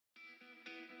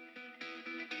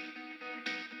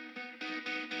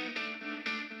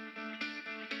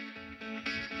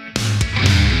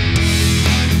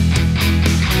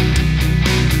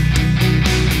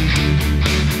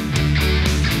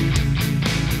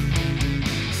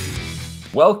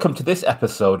Welcome to this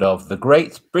episode of The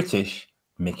Great British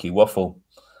Mickey Waffle.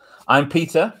 I'm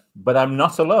Peter, but I'm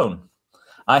not alone.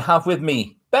 I have with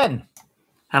me Ben.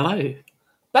 Hello.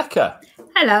 Becca.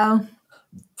 Hello.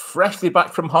 Freshly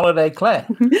back from holiday, Claire.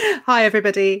 Hi,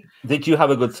 everybody. Did you have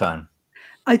a good time?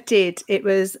 I did. It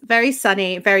was very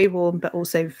sunny, very warm, but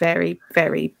also very,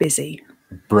 very busy.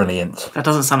 Brilliant. That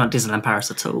doesn't sound like Disneyland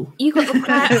Paris at all. You got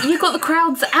the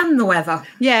crowds and the weather.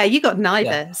 Yeah, you got neither.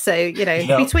 Yeah. So, you know,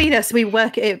 No. between us, we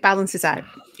work it balances out.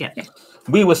 Yeah.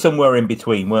 We were somewhere in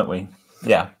between, weren't we?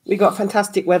 Yeah. We got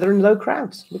fantastic weather and low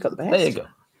crowds. We got the best. There you go.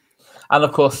 And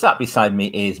of course, sat beside me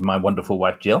is my wonderful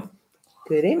wife, Gill.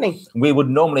 Good evening. We would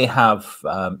normally have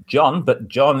John, but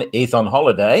John is on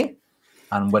holiday,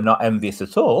 and we're not envious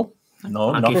at all. No,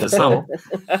 Lucky not for at some. all.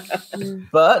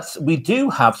 But we do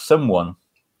have someone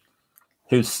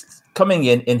who's coming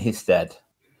in his stead,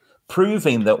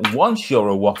 proving that once you're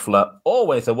a waffler,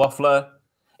 always a waffler.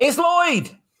 It's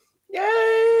Lloyd! Yay!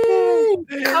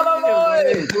 Hello,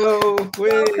 Lloyd! Hello.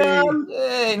 Welcome.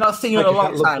 Hey, not seen you in a Thank you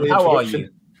long for that time. lovely How are introduction. you?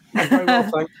 I'm very well,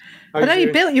 thanks. How I know are you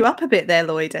you? built you up a bit there,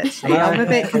 Lloyd, actually. I know. I'm a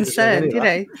bit concerned, you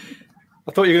know.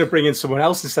 I thought you were going to bring in someone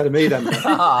else instead of me then.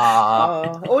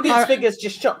 Ah, Audience figures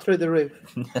just shot through the roof.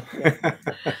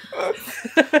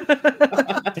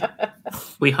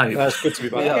 We hope. It's good to be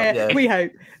back. Yeah. Yeah, we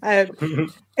hope.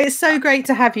 It's so great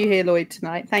to have you here, Lloyd,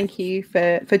 tonight. Thank you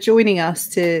for joining us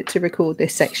to record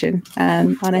this section.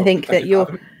 And I think that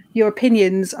your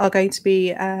opinions are going to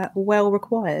be well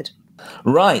required.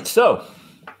 right, so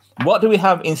what do we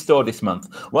have in store this month?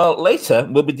 Well, later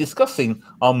we'll be discussing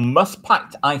our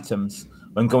must-packed items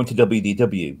when going to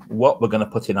WDW, what we're going to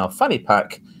put in our fanny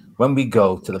pack when we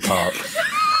go to the parks.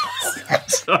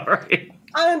 Sorry.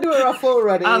 And we're off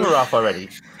already. And we're off already.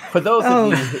 For those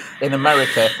of you in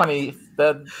America, fanny,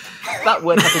 that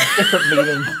word has a different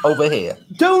meaning over here.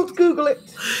 Don't Google it.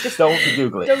 Just don't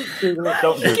Google it. Don't Google it.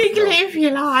 Don't Google Google it. it if you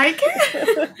like.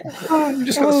 You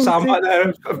just got a sound right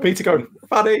there of Peter going,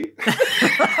 Fanny.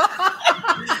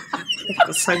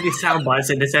 There's so many sound bites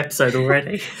in this episode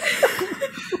already.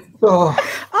 Oh,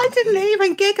 I didn't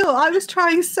even giggle. I was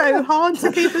trying so hard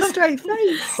to keep a straight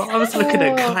face. But I was looking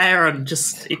at Claire and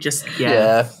yeah.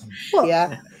 Yeah,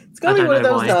 Yeah. It's going to I be one of don't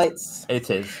know those why. nights. it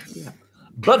is.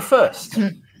 But first,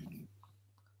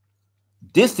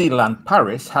 Disneyland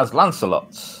Paris has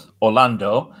Lancelots.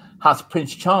 Orlando has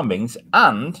Prince Charmings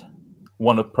and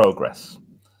one of Progress.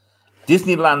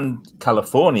 Disneyland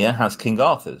California has King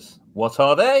Arthur's. What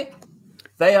are they?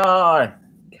 They are...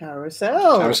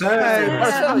 Carousel. Carousel.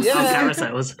 Carousel, And yeah.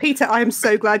 carousels. Peter, I am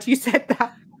so glad you said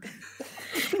that.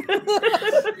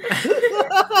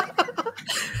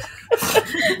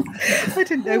 I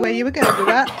didn't know where you were going with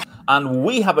that. And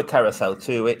we have a carousel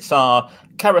too. It's our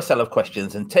Carousel of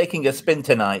Questions. And taking a spin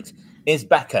tonight is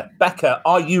Becca. Becca,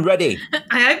 are you ready?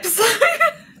 I hope so.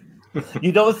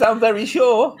 You don't sound very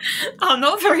sure. I'm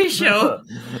not very sure.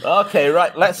 Okay,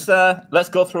 right. Let's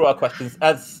go through our questions.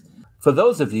 As for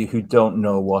those of you who don't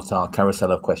know what our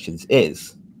Carousel of Questions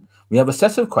is, we have a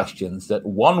set of questions that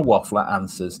one waffler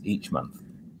answers each month.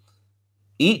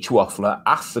 Each waffler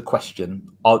asks a question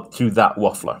to that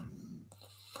waffler.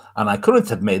 And I couldn't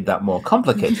have made that more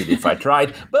complicated if I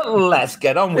tried, but let's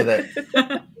get on with it.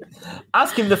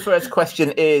 Asking the first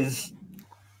question is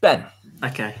Ben.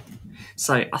 Okay.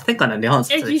 So I think I know the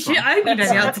answer to You this should, one. I hope you know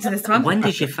the answer to this one. When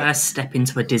did you first step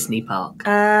into a Disney park?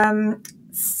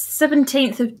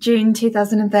 17th of June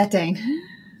 2013.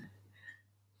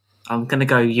 I'm going to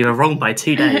go, you were wrong by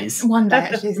 2 days. One day,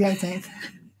 actually, it's the 18th.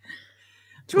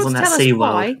 Do you want Wasn't to that tell us SeaWorld?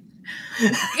 why?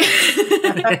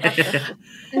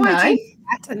 Why No. did you do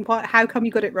that and how come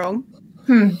you got it wrong?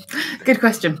 Good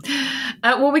question.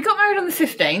 Well, we got married on the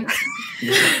 15th.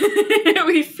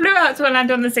 We flew out to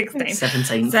Orlando on the 16th.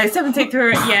 17th. So 17th we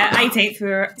were, 18th we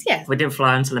were, We didn't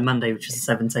fly until the Monday, which was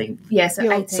the 17th. yeah, so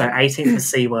You're- 18th. So 18th was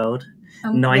SeaWorld.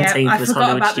 19th I was forgot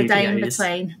Hollywood about the day in Studios.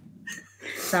 between.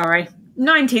 Sorry.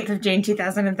 19th of June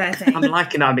 2013. I'm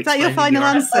liking I'm Is that your explaining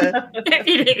final answer?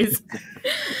 It is.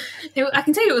 I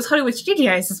can tell you it was Hollywood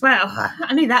Studios as well.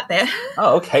 I knew that bit.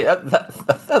 Oh, okay.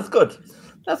 That's good.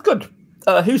 That's good.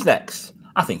 Who's next?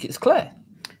 I think it's Claire.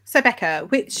 So, Becca,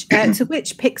 to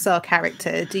which Pixar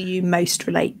character do you most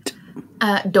relate?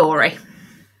 Dory.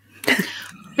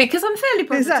 Because I'm fairly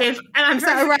Is that- positive and I'm Is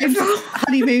that very around forgetful.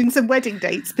 honeymoons and wedding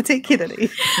dates, particularly?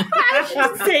 As you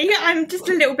can see, I'm just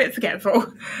a little bit forgetful.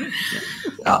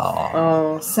 Oh,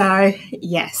 Oh. So,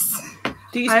 yes.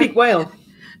 Do you speak whale?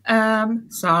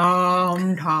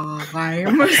 Sometimes.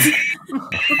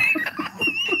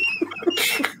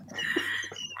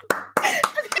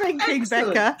 Thank thinking,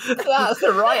 Excellent. Becca. That's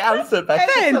the right answer,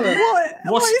 Becca. Ben, what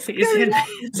What's is going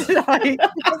on tonight?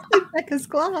 What's in Becca's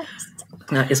glass?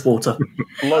 It's water.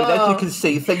 Lloyd, as you Oh. can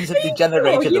see, things have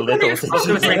degenerated a you've got little. it since I was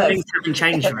going to you say left. things haven't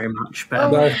changed very much,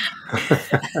 but No.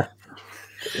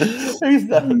 Who's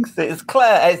next? It's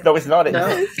Claire. No, it's not. No.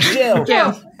 It's Gill.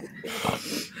 Gill.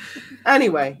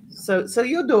 Anyway, so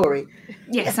you're Dory.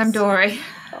 Yes, I'm Dory.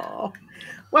 Oh.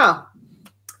 Well,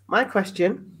 my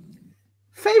question.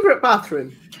 Favourite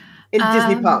bathroom in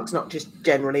Disney parks, not just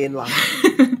generally in life.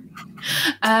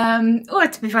 Well,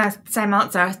 to be fair, same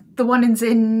answer. The one is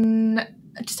in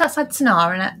just outside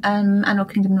Sanaa in Animal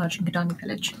Kingdom Lodge in Kidani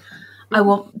Village. I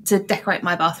want to decorate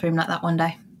my bathroom like that one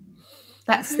day.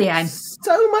 That's the aim.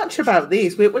 So much about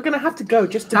these. We're going to have to go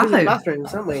just to visit No.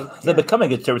 bathrooms, aren't we? They're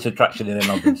becoming a tourist attraction in and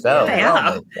of themselves. They aren't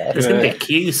are. they? there's going to be a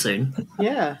queue soon.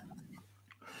 Yeah.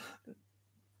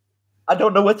 I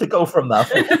don't know where to go from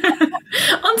that.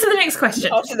 On to the next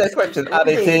question. On to the next question, and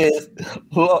it is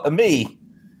me.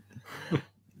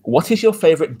 What is your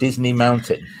favourite Disney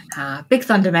mountain? Big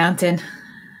Thunder Mountain.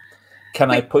 Can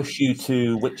I push you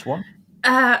to which one?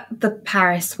 The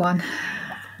Paris one.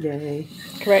 Yay.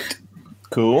 Correct.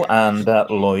 Cool. And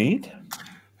Lloyd?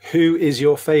 Who is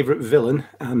your favourite villain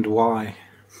and why?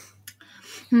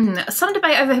 Some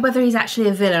debate over whether he's actually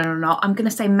a villain or not. I'm going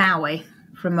to say Maui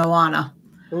from Moana.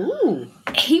 Ooh.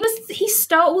 He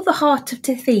stole the heart of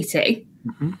Te Fiti,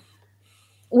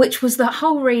 which was the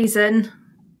whole reason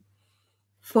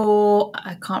for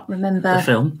I can't remember The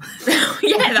film.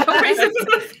 yeah, the whole reason for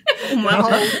the film. The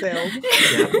whole film.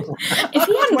 If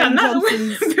he hadn't done that,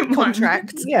 Dwayne it would have been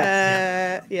Contract.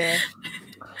 Yeah. Yeah.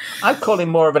 I'd call him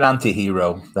more of an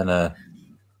anti-hero than a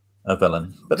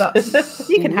villain. But that's...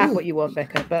 You can have what you want,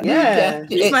 Becca, but Yeah.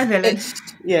 He's my villain.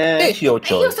 Yeah. It's your He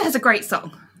choice. also has a great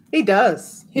song. He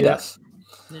does. He does.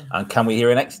 And can we hear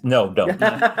an No, don't.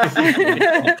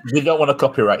 We don't want a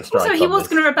copyright strike. Also, he on was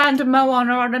this. going to abandon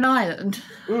Moana on an island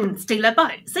and steal her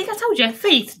boat. See, I told you, a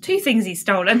thief. 2 things he's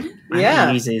stolen. And Yeah.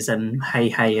 he uses hey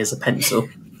hey as a pencil.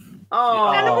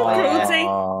 Oh. Animal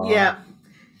cruelty. Yeah.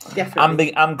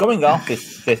 Definitely. I'm going off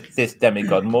this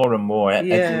demigod more and more.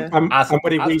 Yeah. And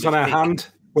when he as reads we on her speak. hand,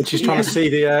 when she's trying to see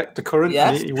the current,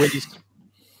 Yes. he wheezes.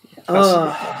 Oh.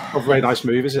 Not a very nice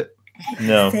move, is it?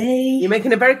 No. See? You're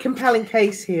making a very compelling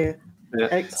case here. Yeah.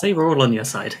 Excellent. So we're all on your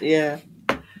side. Yeah.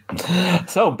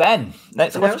 So, Ben,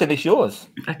 next Hello? question is yours.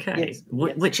 Okay. Yes,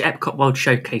 Which Epcot World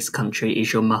Showcase country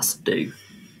is your must do?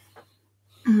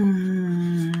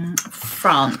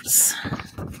 France.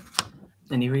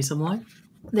 Any reason why?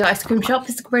 The ice cream shop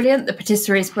is brilliant. The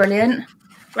patisserie is brilliant.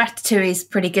 Ratatouille is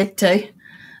pretty good too.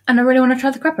 And I really want to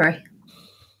try the creperie.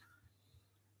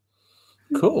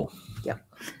 Cool. Yeah.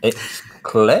 It's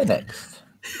Claire next.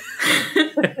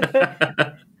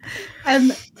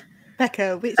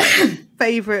 Becca, which is your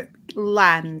favourite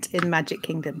land in Magic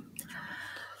Kingdom?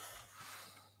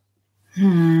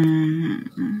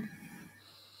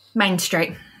 Main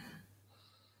Street.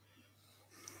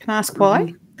 Can I ask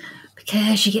why?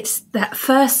 Because you get that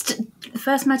first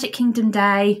Magic Kingdom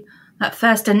day, that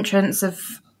first entrance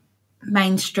of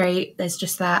Main Street. There's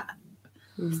just that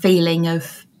feeling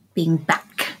of being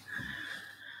back.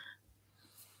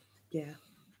 Yeah.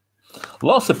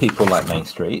 Lots of people like Main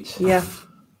Street. Yeah.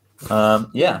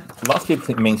 Yeah, lots of people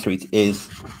think Main Street is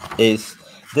there's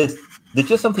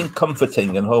just something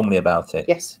comforting and homely about it.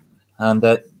 Yes. And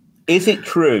is it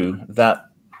true that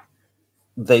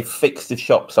they fixed the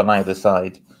shops on either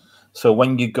side? So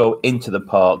when you go into the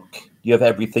park, you have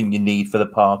everything you need for the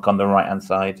park on the right-hand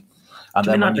side. And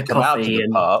Do you then mean when like you the come out to coffee the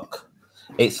and- park,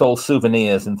 it's all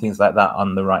souvenirs and things like that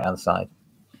on the right-hand side.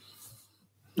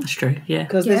 That's true, yeah.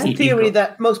 Because there's Yeah. a theory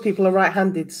that most people are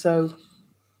right-handed, so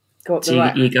go up So the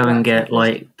right. you go and right get hand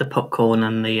like the popcorn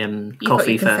and the You've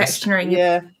coffee got your first. confectionery and your,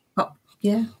 Yeah.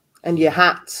 yeah. And your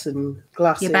hats and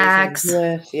glasses. Your bags.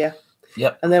 And, yeah.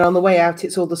 Yep. And then on the way out,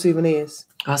 it's all the souvenirs.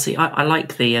 I see. I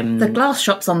like the The glass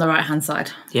shop's on the right hand side.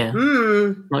 yeah.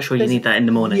 Mm. Not sure you need that in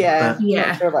the morning. Yeah. But, Yeah.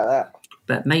 Not sure about that.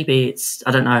 but maybe it's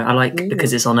I don't know. I like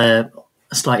because it's on a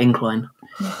slight incline.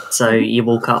 So you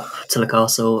walk up to the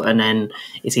castle and then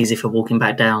it's easy for walking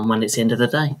back down when it's the end of the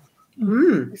day.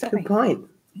 Good point.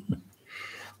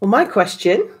 Well, my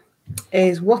question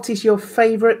is, what is your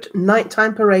favourite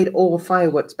nighttime parade or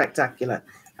fireworks spectacular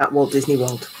at Walt Disney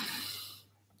World?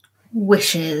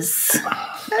 Wishes.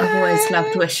 I've always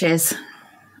loved Wishes.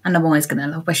 And I'm always going to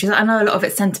love Wishes. I know a lot of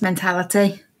it's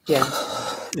sentimentality, Yeah.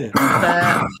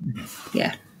 but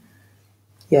yeah.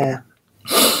 Yeah.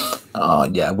 Oh,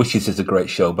 yeah, Wishes is a great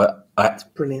show, but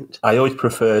Brilliant. I always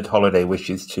preferred Holiday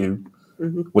Wishes to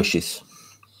Wishes.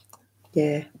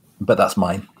 Yeah. but that's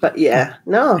mine. But yeah,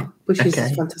 no, wishes Okay.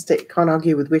 is fantastic. Can't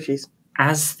argue with wishes.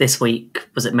 As this week,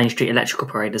 was it Main Street Electrical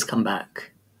Parade has come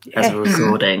back as we're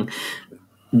recording,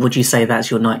 would you say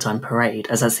that's your nighttime parade,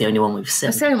 as that's the only one we've seen?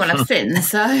 That's the only one I've seen,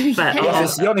 so But- yeah. Well,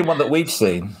 it's the only one that we've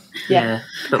seen. Yeah.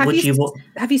 But Have would you, you...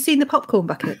 have you seen the popcorn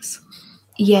buckets?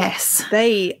 Yes,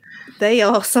 They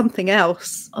are something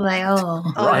else. they are.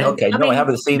 Right, okay. I No, I mean,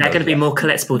 haven't seen They're those going to be yet. more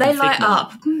collectible They than light Figment.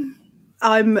 up.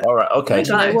 I'm. All right, okay.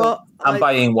 Do you know what? I'm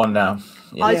buying one now.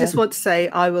 Yeah. I just want to say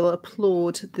I will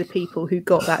applaud the people who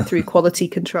got that through quality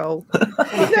control.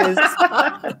 Because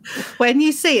when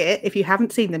you see it, if you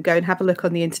haven't seen them, go and have a look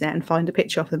on the internet and find a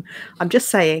picture of them. I'm just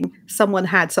saying someone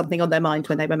had something on their mind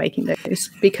when they were making those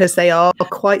because they are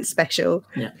quite special.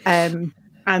 Yeah.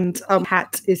 And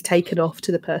hat is taken off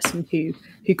to the person who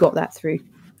got that through.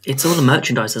 It's all the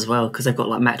merchandise as well, because they've got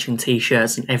like matching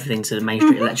T-shirts and everything to the Main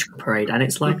Street Electrical Parade, and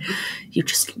it's like it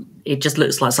just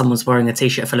looks like someone's wearing a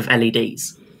T-shirt full of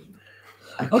LEDs.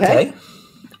 Okay.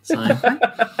 So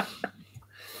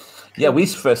Yeah, we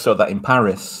first saw that in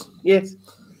Paris. Yes.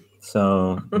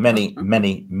 So many,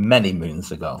 many, many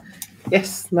moons ago.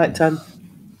 Yes, nighttime.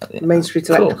 Main Street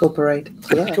Electrical Parade.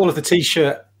 Yeah. All of the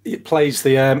T-shirt, it plays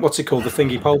the what's it called, the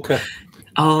thingy polka.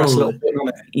 Press a little bit on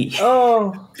it.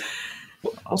 Oh,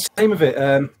 What's the name of it?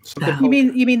 Something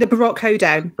You mean the Baroque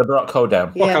hoedown? The Baroque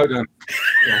Hoedown. yeah. Hold on.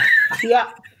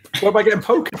 Yeah. What am I getting?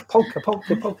 Polka.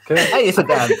 Hey, it's a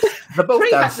dance. They're both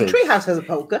dances. Treehouse has a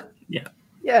polka. yeah.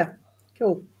 Yeah.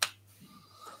 Cool.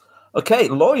 Okay,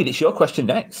 Lloyd, it's your question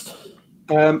next.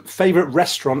 Favorite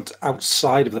restaurant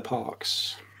outside of the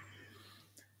parks?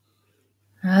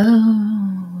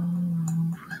 Oh.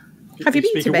 Have you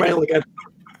been Speak to a many? whale again.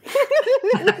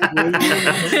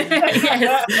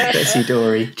 Yes. Betsy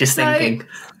Dory, just So, thinking.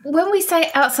 when we say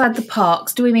outside the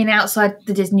parks, do we mean outside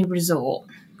the Disney resort?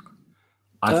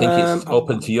 I think it's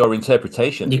open to your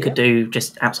interpretation. You could do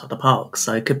just outside the park,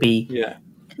 so it could be Yeah.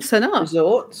 So no.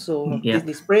 Resorts or Yeah.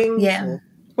 Disney Springs. Yeah.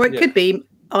 Or it could be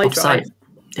offside.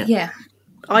 iDrive. Yeah.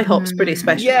 IHOP's pretty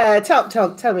special. Yeah, tell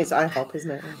me it's IHOP,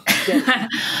 isn't it?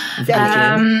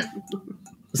 Yeah.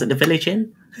 Was it the Village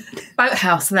Inn?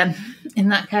 Boathouse, then, in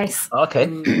that case. Okay,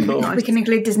 cool. We can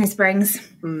include Disney Springs,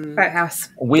 Boathouse.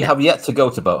 We have yet to go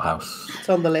to Boathouse. It's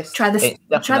on the list. Try the It's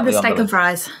definitely try on the the steak and list.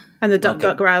 fries. And the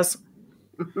duck rouse.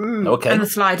 Okay. And the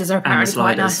sliders are apparently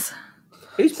quite sliders. nice.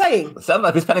 Who's paying? Sounds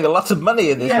like we're spending a lot of money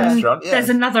in this restaurant. Yeah. There's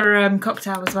another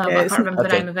cocktail as well, but I it's- can't remember the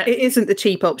okay. name of it. It isn't the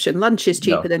cheap option. Lunch is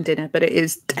cheaper No. than dinner, but it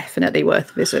is definitely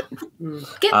worth a visit.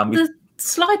 Get the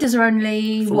sliders are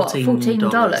only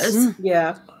 $14.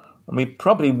 Yeah. We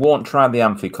probably won't try the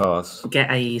amphicars. Get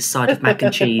a side of mac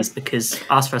and cheese, because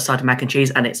ask for a side of mac and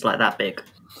cheese and it's like that big.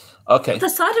 Okay. The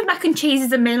side of mac and cheese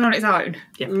is a meal on its own,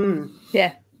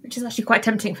 Yeah. which is actually quite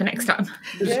tempting for next time.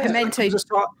 Yeah. Pimento.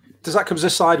 Does that come as a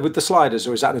side with the sliders,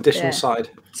 or is that an additional Yeah. side?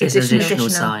 It's an additional Additional.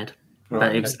 side. But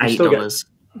Right, it was okay. You still $8.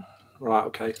 Right,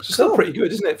 okay. So still pretty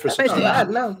good, isn't it? For Not bad,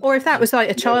 no. Or if that was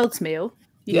like a child's meal,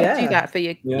 you Yeah. could do that for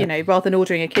your, Yeah. you know, rather than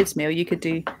ordering a kid's meal, you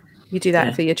do that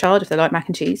Yeah. for your child if they like mac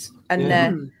and cheese. And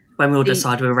Yeah. When we all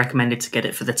decided, we were recommended to get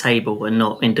it for the table and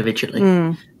not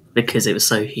individually because it was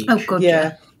so huge. Oh, God,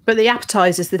 Yeah. but the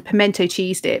appetizers, the pimento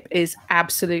cheese dip is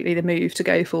absolutely the move to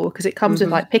go for because it comes with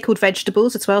like pickled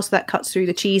vegetables as well, so that cuts through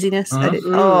the cheesiness.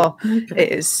 And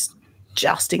it is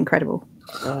just incredible.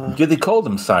 Do they call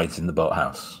them sides in the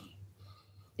Boathouse?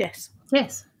 Yes.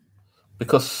 Yes.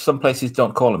 Because some places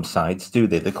don't call them sides, do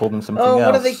they? They call them something Oh,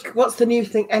 else. what's the new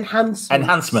thing?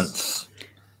 Enhancements.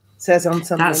 Says on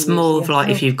some That's menus, more of yeah. like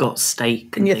if you've got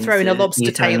steak And you're things throwing a that lobster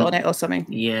you're tail throwing- on it or something.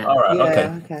 Yeah. All right.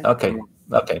 Yeah,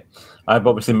 Okay. I've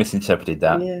obviously misinterpreted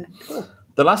that. Yeah. Cool.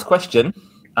 The last question,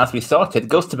 as we started,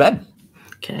 goes to Ben.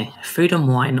 Okay. Food and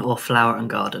wine or flower and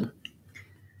garden?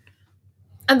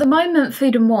 At the moment,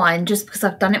 food and wine, just because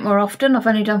I've done it more often. I've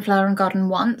only done flower and garden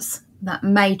once. That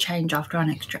may change after our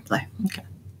next trip, though. Okay.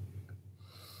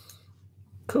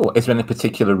 Cool. Is there any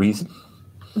particular reason?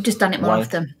 I've just done it more Why?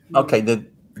 often. Okay.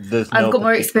 There's no I've got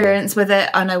more particular- experience with it.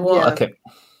 I know what. Okay.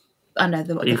 I know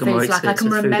what the You've got more food's like. I experience can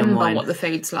with food and remember wine. what the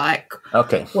food's like.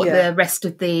 Okay. What Yeah. the rest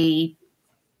of the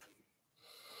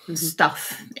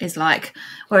stuff is like.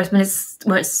 Whereas when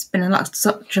it's been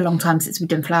such a long time since we've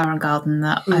done flower and garden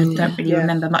that I don't really yeah.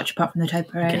 remember much apart from the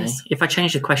topiaries. Okay. If I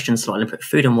change the question slightly and put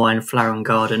food and wine, flower and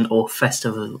garden, or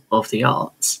festival of the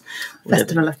arts,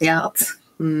 Festival of the Arts,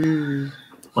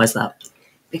 why's that?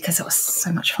 because it was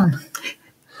so much fun.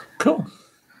 Cool.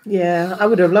 Yeah, I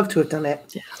would have loved to have done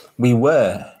it. We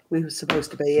were. We were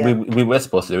supposed to be, yeah. We were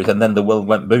supposed to do it, and then the world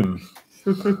went boom.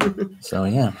 So,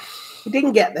 yeah. We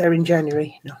didn't get there in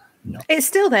January. No. It's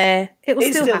still there. It will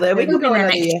It's still still there. We happen. can go We'll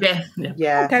another be there year. next year.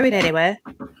 Yeah, Not going anywhere.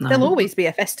 No. There'll always be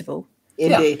a festival.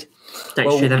 indeed.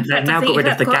 That's true. They've now got rid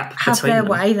of the gap have between their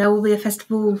them. way. There will be a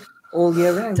festival All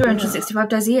year round. 365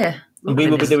 days a year. And we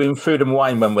will be doing food and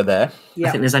wine when we're there. Yeah.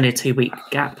 I think there's only a 2-week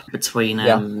gap between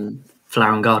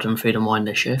Flower and Garden, Food and Wine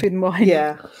this year. Food and wine.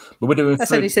 Yeah. We're doing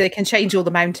That's food. only so they can change all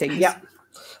the mountings. Yeah.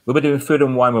 We'll be doing food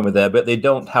and wine when we're there, but they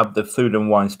don't have the food and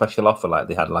wine special offer like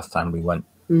they had last time we went.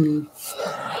 No,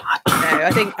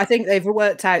 I think they've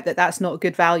worked out that that's not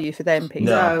good value for them, Peter.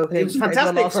 No, I it was think over the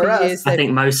fantastic last for few us. years I they've-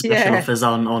 think most special Yeah. offers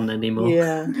aren't on anymore.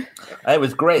 Yeah. It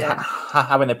was great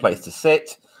having a place to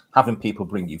sit, having people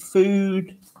bring you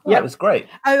food. Yeah, it was great.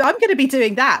 Oh, I'm going to be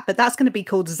doing that, but that's going to be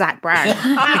called Zach Brown. Not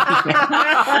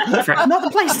the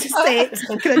place to sit.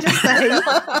 Can I just say?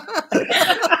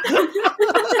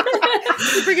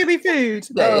 You're bringing me food.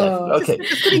 Okay.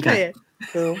 Just to be clear.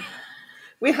 Cool.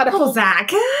 We had a Oh, whole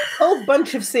Zach.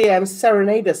 bunch of CMs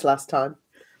serenade us last time.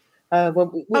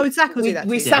 When Zach will do that.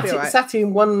 We too. sat, It'll be all right. sat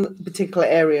in one particular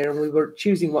area and we were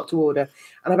choosing what to order.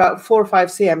 And about 4 or 5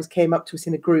 CMs came up to us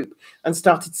in a group and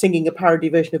started singing a parody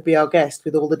version of Be Our Guest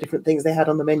with all the different things they had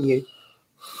on the menu.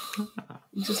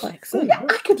 Just like, yeah,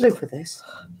 I could live with this.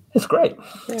 It's great.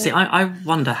 Yeah. See, I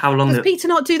wonder how long... Does Peter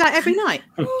not do that every night?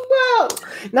 Well,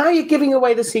 now you're giving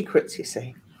away the secrets, you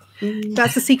see.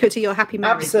 That's the secret to your happy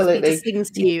marriage. Absolutely. Peter sings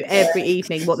to you every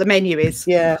evening what the menu is.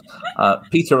 Yeah.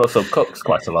 Peter also cooks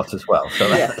quite a lot as well. So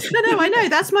that's, No, I know.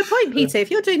 That's my point, Peter.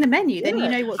 If you're doing the menu, then you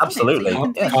know what's Absolutely.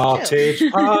 on it. So you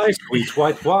can Cottage pie, sweet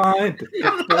white wine.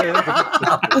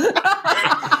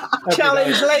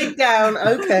 Challenge laid down.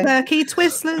 Okay. Turkey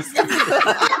Twizzlers.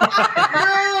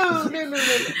 No.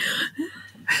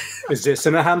 Is this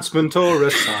an enhancement or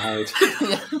a side?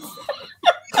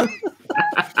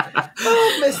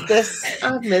 I've missed this.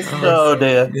 I've missed this. oh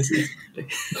dear.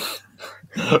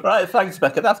 Right, thanks,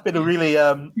 Becca. That's been a really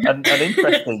an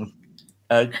interesting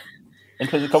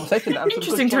conversation. And some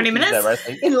Interesting good 20 choices minutes. there, I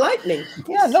think. Enlightening.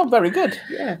 Yeah, no, very good.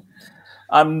 Yeah.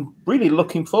 I'm really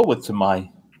looking forward to my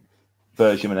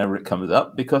version whenever it comes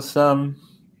up because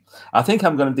I think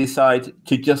I'm going to decide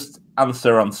to just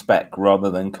answer on spec rather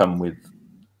than come with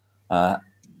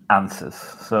answers.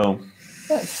 So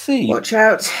let's see. Watch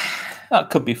out. That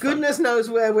could be fun. Goodness knows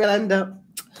where we'll end up.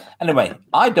 Anyway,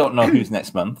 I don't know who's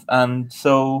next month, and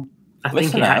so I think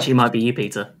listen it out. actually might be you,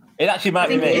 Peter. It actually might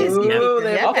be think it me. is. Ooh,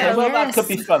 Yeah. Okay, well, that Yes. could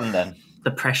be fun then.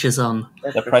 The pressure's on.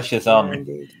 The pressure's on.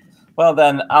 Indeed. Well,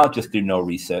 then I'll just do no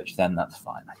research. Then that's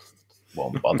fine. I just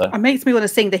won't bother. It makes me want to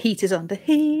sing The Heat Is On. The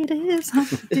heat is on.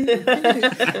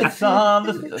 It's on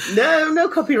the- No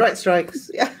copyright strikes.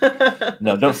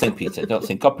 No, don't sing, Peter. Don't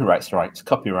sing. Copyright strikes.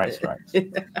 Copyright strikes.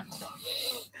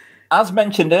 As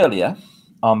mentioned earlier,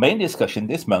 our main discussion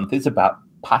this month is about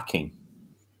packing.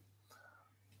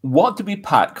 What do we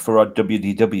pack for our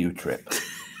WDW trip?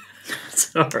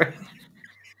 Sorry.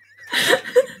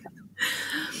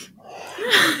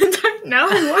 I don't know.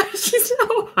 Why is she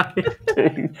so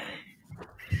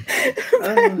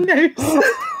No.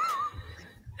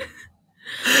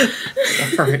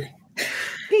 Sorry.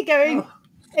 Keep going.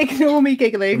 Ignore me I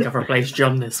giggling. think I've replaced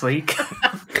John this week.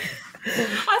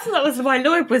 I thought that was why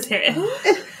Lloyd was here.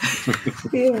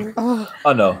 Oh,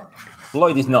 Oh no,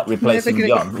 Lloyd is not replacing Never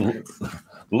John.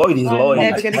 Lloyd is I'm Lloyd.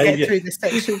 never going to get through this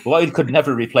section. Lloyd could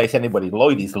never replace anybody.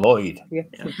 Lloyd is Lloyd.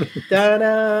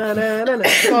 Da-na-na-na-na.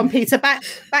 Go on, Peter. Back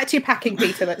to your packing,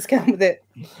 Peter. Let's get on with it.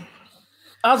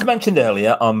 As mentioned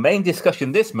earlier, our main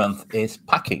discussion this month is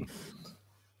packing.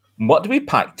 What do we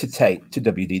pack to take to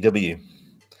WDW?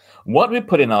 What do we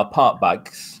put in our park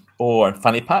bags or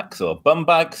fanny packs or bum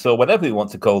bags or whatever we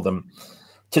want to call them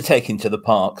to take into the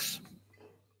parks?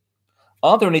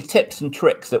 Are there any tips and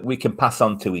tricks that we can pass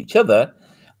on to each other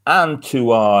and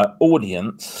to our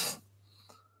audience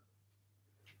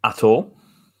at all?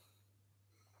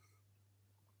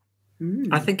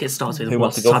 I think it starts with Who what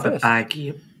wants to go type of first? bag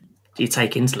you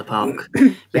take into the park.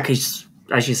 Because,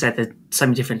 as you said, there's so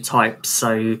many different types.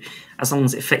 So as long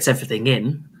as it fits everything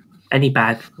in, any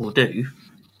bag will do.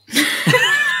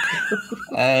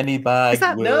 Any bag?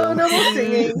 that- will No more do.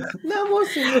 singing. No more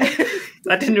singing.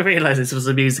 I didn't realise this was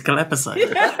a musical episode.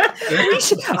 We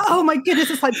should, oh my goodness,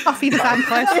 it's like Buffy the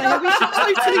Vampire Slayer. We should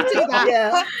totally do that.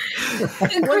 Yeah.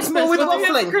 And Once more with we'll do it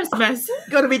for waffling. Christmas.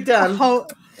 Got to be The done. whole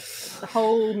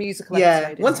musical Yeah.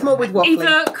 episode. is Once more with waffling. Either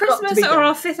Got to Christmas be or done.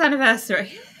 our 5th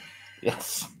anniversary.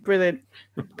 Yes. brilliant.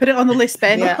 Put it on the list,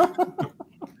 Ben. Yeah.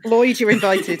 Lloyd, you're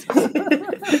invited.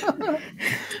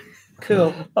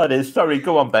 Cool. Oh, it is. Sorry,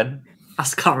 go on, Ben.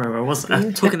 I can't remember.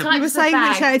 Talking about. You were saying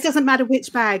it doesn't matter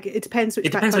which bag. It depends which.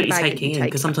 It depends what you're taking in,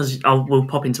 because sometimes we'll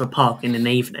pop into a park in an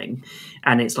evening,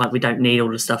 and it's like we don't need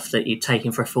all the stuff that you're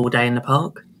taking for a full day in the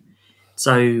park.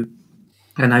 So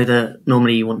I know that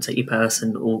normally you want to take your purse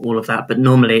and all of that, but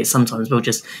normally sometimes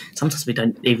we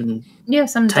don't even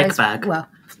take a bag. Well,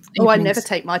 I never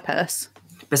take my purse.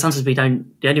 But sometimes we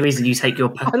don't. The only reason you take your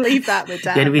purse, I leave that with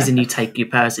Dad. The only reason you take your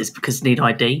purse is because you need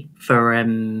ID for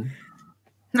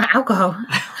alcohol.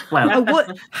 Well,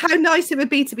 how nice it would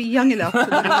be to be young enough to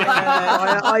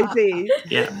ID.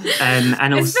 Yeah,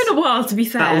 and it's been a while, to be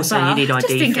fair. But also, you need ID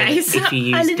just in case. if you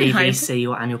use DVC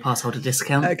or annual pass holder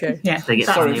discount. Okay, yeah. They get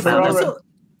funny about that.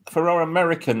 For our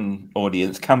American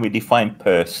audience, can we define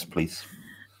purse, please?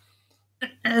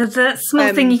 The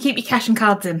small thing you keep your cash and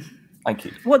cards in. Thank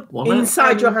you. What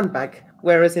inside your handbag?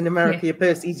 Whereas in America, your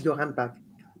purse is your handbag.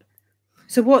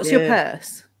 So what's your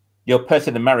purse? Your purse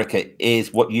in America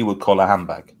is what you would call a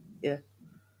handbag. Yeah.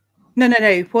 No.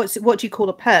 What do you call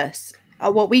a purse?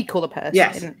 What we call a purse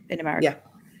in America. Yeah.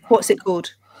 What's it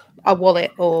called? A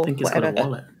wallet or I think it's whatever.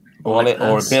 called a wallet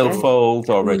or a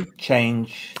billfold or a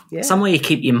change. Yeah. Somewhere you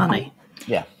keep your money.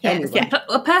 Yeah. Anyway.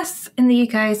 A purse in the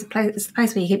UK is it's the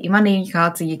place where you keep your money and your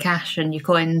cards and your cash and your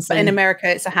coins. But in America,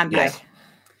 it's a handbag. Yeah.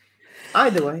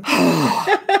 Either way.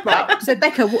 Right. So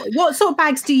Becca, what sort of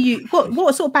bags do you?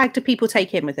 What sort of bag do people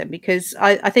take in with them? Because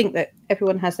I think that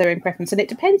everyone has their own preference, and it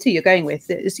depends who you're going with.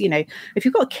 It's, if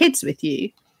you've got kids with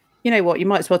you, you know what, you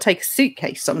might as well take a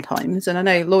suitcase sometimes. And I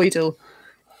know Lloyd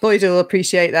will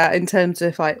appreciate that in terms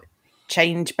of like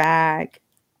change bag,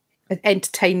 an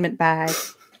entertainment bag.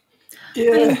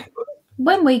 Yeah.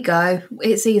 When we go,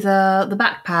 it's either the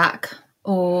backpack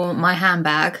or my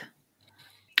handbag.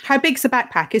 How big's the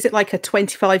backpack? Is it like a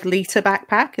 25-litre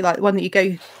backpack, like one that you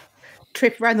go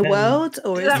trip around the world,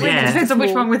 or is that really depends on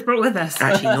which one we've brought with us?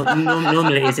 Actually,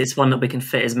 normally it's one that we can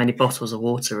fit as many bottles of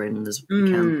water in as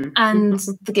we can, and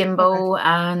the gimbal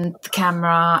and the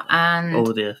camera and all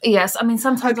the yes. I mean,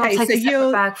 sometimes I'll take a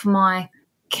separate bag for my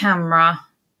camera.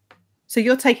 So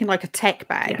you're taking like a tech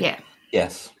bag, yeah.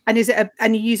 Yes. And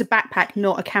and you use a backpack,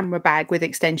 not a camera bag with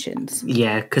extensions?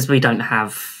 Yeah, because we don't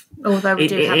have. Although we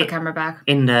do have a camera bag.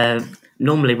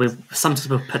 Normally sometimes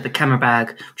we'll put the camera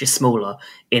bag, which is smaller,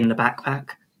 in the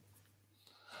backpack.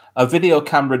 A video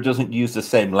camera doesn't use the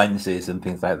same lenses and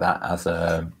things like that as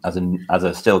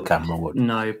a still camera would.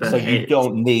 No, but so you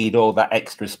don't need all that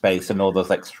extra space and all those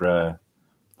extra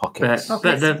pockets.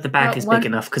 But the bag is big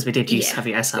enough because we did used to have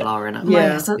your SLR in it.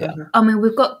 Yeah. I mean,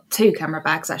 we've got two camera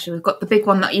bags actually. We've got the big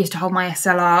one that used to hold my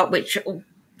SLR, which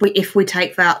if we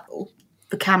take that,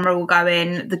 the camera will go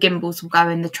in, the gimbals will go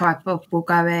in, the tripod will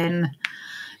go in,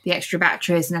 the extra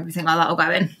batteries and everything like that will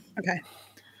go in. Okay.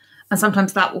 And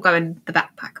sometimes that will go in the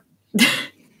backpack.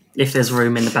 If there's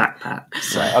room in the backpack.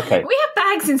 Right, okay. We have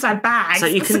bags inside bags.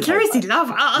 So security love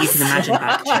us. You can imagine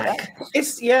bag check.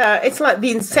 It's like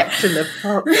the inception of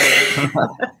park.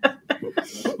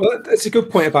 Well, that's a good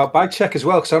point about bag check as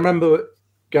well, because I remember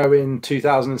going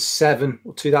 2007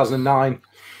 or 2009,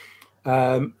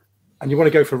 and you want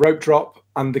to go for rope drop,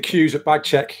 and the queues at bag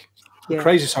check were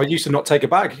crazy. So I used to not take a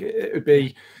bag. It would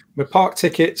be my park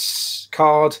tickets,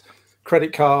 card,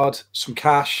 credit card, some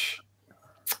cash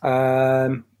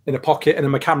in a pocket, and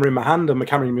then my camera in my hand and my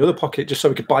camera in my other pocket, just so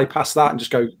we could bypass that and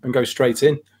just go straight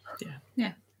in.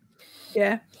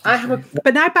 Yeah. I have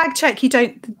but now bag check, you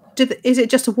don't. Is it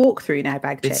just a walkthrough now?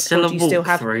 Bag check. It's still a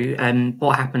walkthrough, and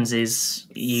what happens is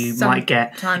you might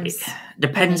get. It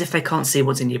depends if they can't see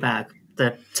what's in your bag.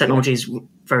 The technology is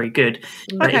very good,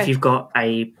 but if you've got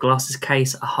a glasses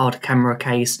case, a hard camera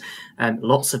case,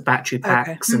 lots of battery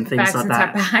packs and things like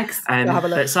that.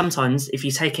 But sometimes if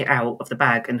you take it out of the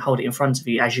bag and hold it in front of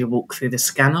you as you walk through the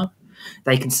scanner,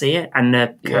 they can see it, and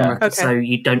the camera. So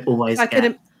you don't always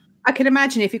get. I can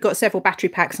imagine if you've got several battery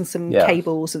packs and some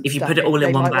cables and if you stuff, put it all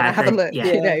in one bag, have a look.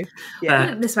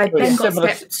 This way, Ben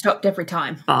got stopped every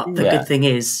time. But the good thing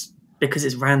is, because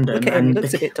it's random and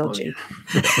looks a bit dodgy.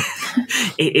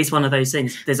 It is one of those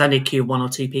things. There's only a queue of 1 or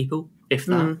 2 people, if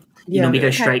that. You normally go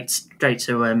straight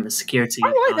to security.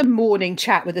 I like the morning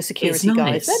chat with the security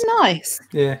guys. They're nice.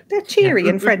 Yeah, they're cheery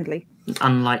and friendly.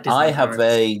 Unlike I have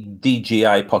a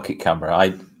DJI pocket camera.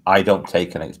 I don't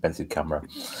take an expensive camera,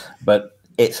 but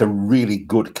it's a really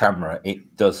good camera.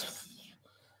 It does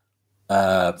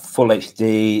full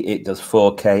HD, it does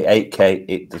 4K, 8K,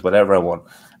 it does whatever I want.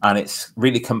 And it's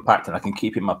really compact, and I can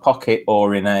keep it in my pocket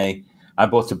or I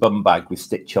bought a bum bag with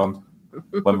Stitch on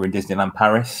when we were in Disneyland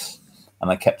Paris,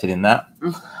 and I kept it in that.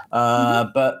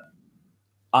 But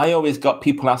I always got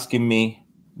people asking me,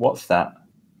 what's that?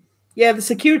 Yeah, the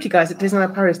security guys at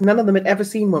Disneyland Paris, none of them had ever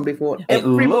seen one before.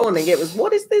 Every morning it was,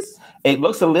 what is this? It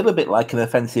looks a little bit like an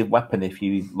offensive weapon if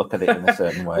you look at it in a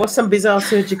certain way. Or some bizarre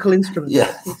surgical instrument.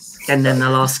 Yes. And then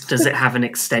they'll ask, does it have an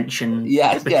extension?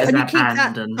 Yes, yes. And you keep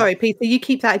that, sorry, Peter, you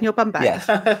keep that in your bum bag? Yes.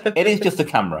 It is just a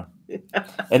camera.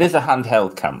 It is a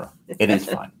handheld camera. It is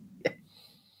fine.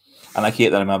 And I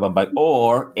keep that in my bum bag.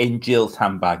 Or in Gill's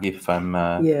handbag if I'm...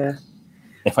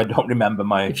 If I don't remember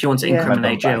my... If you want to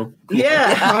incriminate Gill.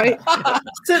 Yeah, right.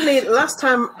 Certainly, last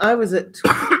time I was at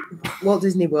Walt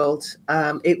Disney World,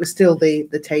 it was still the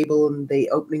table and the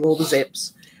opening all the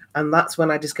zips. And that's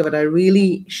when I discovered I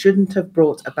really shouldn't have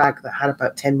brought a bag that had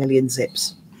about 10 million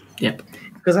zips. Yep.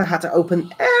 Because I had to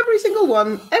open every single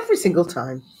one, every single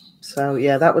time. So,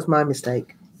 yeah, that was my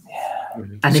mistake. Yeah.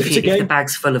 And if the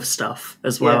bag's full of stuff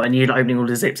as well, and you're opening all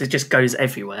the zips, it just goes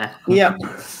everywhere. Yeah.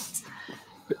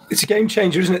 It's a game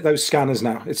changer, isn't it? Those scanners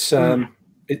now. It's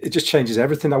it just changes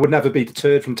everything. I would never be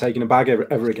deterred from taking a bag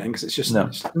ever again because it's just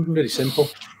it's really simple.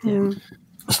 Yeah.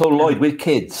 So Lloyd, with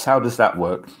kids, how does that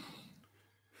work?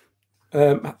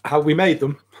 How we made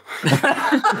them.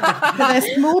 They're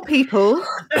small people.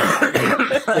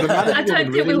 I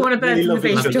don't think we want to burn from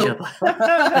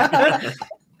the beach.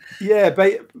 Yeah,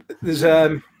 there's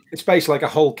it's basically like a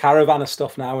whole caravan of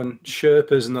stuff now and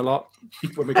Sherpas and a lot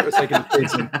when we got to taking the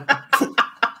kids in.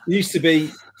 It used to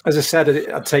be, as I said,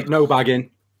 I'd take no bag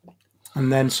in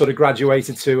and then sort of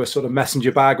graduated to a sort of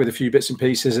messenger bag with a few bits and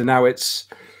pieces. And now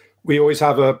we always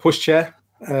have a pushchair.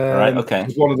 Right, okay.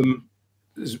 One of them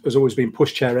has always been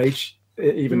pushchair age,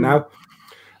 even now.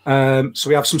 So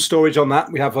we have some storage on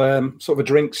that. We have sort of a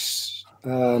drinks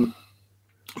holder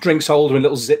and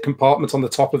little zip compartment on the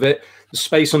top of it. There's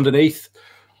space underneath.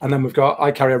 And then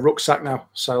I carry a rucksack now.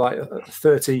 So like a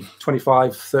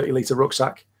 25, 30 litre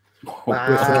rucksack.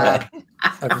 Wow.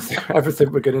 With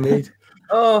everything we're going to need.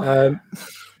 Oh. And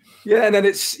then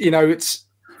it's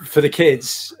for the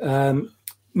kids,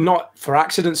 not for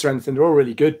accidents or anything. They're all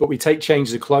really good, but we take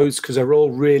changes of clothes because they're all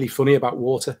really funny about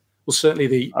water. Well, certainly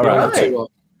the other two are.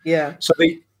 Yeah. So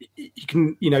you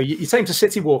can, you take them to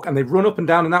City Walk and they run up and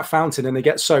down in that fountain and they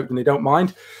get soaked and they don't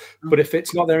mind. But if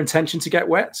it's not their intention to get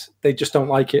wet, they just don't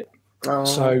like it. Oh.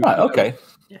 So okay.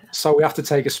 So we have to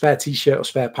take a spare T-shirt or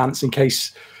spare pants in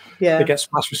case they get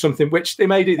splashed with something, which they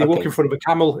may do. They walk in front of a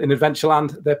camel in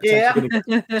Adventureland. They're potentially going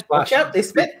to get splashed. Watch out,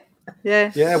 this bit.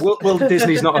 Yeah. Yeah. Well,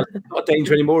 Disney's not a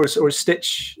danger anymore, or a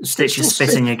Stitch. Stitch is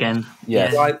spitting again.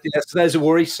 Yeah. Right. Yeah. So there's a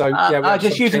worry. So I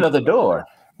just use another door.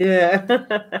 Yeah.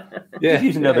 Just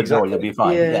use another door. You'll be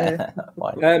fine. Yeah.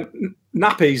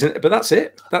 Nappies, but that's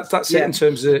it. That's it in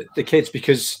terms of the kids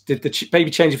because the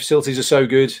baby changing facilities are so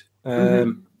good.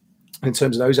 In terms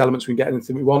of those elements, we can get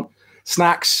anything we want.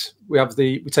 Snacks, we're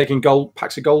taking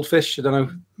packs of goldfish. I don't know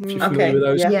if you're familiar with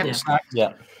those. Yeah. Snacks.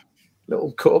 Yeah.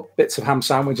 Little cut up bits of ham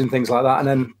sandwich and things like that. And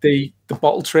then the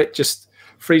bottle trick, just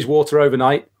freeze water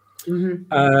overnight. And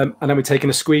then we're taking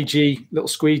a little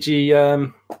squeegee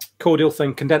cordial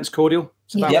thing, condensed cordial.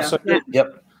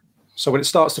 Yep. So when it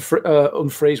starts to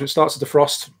unfreeze, when it starts to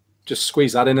defrost, just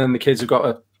squeeze that in, and the kids have got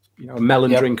a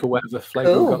melon drink or whatever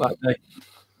flavour we've got that day.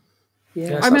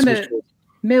 Yeah. I remember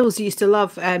Mills used to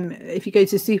love, if you go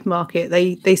to the supermarket,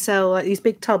 they sell like these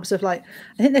big tubs of I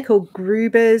think they're called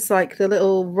Grubers, like the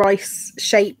little rice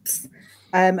shapes.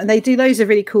 And they do loads of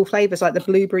really cool flavours, like the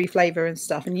blueberry flavour and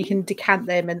stuff. And you can decant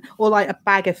them or like a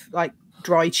bag of like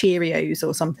dry Cheerios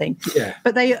or something. Yeah.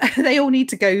 But they all need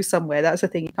to go somewhere. That's the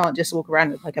thing. You can't just walk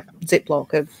around with like a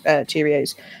Ziploc of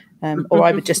Cheerios. Or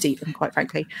I would just eat them, quite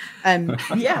frankly. But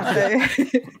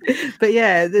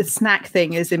yeah, the snack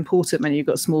thing is important when you've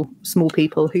got small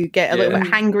people who get a little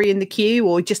bit hangry in the queue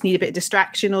or just need a bit of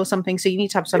distraction or something. So you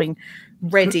need to have something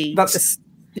ready.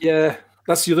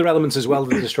 That's the other element as well,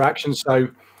 the distraction. So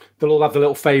they'll all have the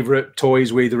little favourite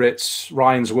toys, whether it's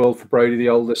Ryan's World for Brody, the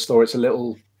oldest, or it's a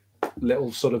little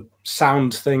sort of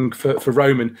sound thing for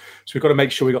Roman. So we've got to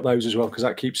make sure we got those as well because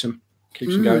that keeps them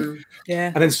going.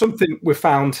 Yeah. And then something we've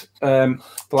found the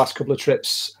last couple of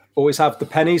trips, always have the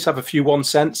pennies, have a few 1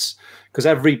 cents, because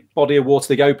every body of water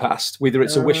they go past, whether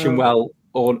it's a wishing well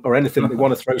or anything, they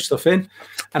want to throw stuff in.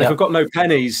 And if we've got no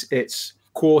pennies, it's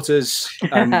quarters.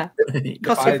 And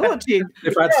costs a fortune.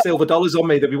 If I had silver dollars on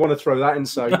me, that we want to throw that in.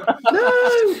 So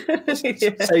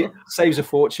saves a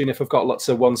fortune if I've got lots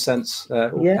of 1 cents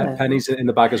pennies in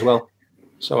the bag as well.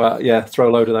 So throw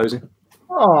a load of those in.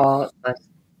 Oh, that's nice.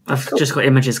 I've just got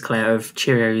images, Claire, of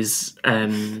Cheerios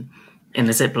in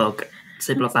the Ziploc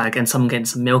bag and someone getting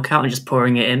some milk out and just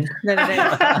pouring it in. No.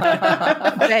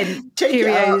 Ben,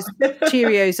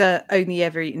 Cheerios are only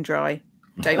ever eaten dry.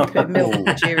 Don't put milk in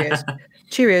Cheerios.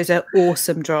 Cheerios are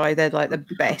awesome dry. They're like the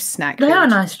best snack. They food. are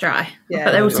nice dry,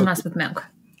 but they're also nice with milk.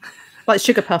 Like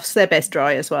Sugar Puffs, they're best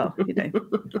dry as well. You know.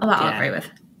 Oh, that I agree with.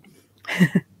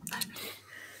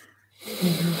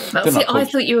 But see, I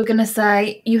thought you were going to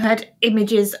say you had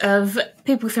images of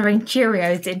people throwing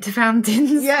Cheerios into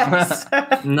fountains. Yes.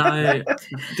 No,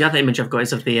 the other image I've got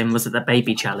is of the was it the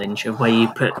baby challenge of where you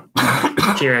put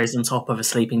Cheerios on top of a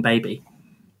sleeping baby.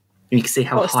 You can see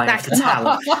how high up the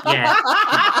tower. Yeah,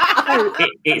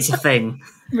 it's a thing.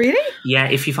 Really? Yeah,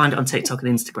 if you find it on TikTok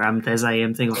and Instagram, there's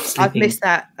a thing of sleeping. I've missed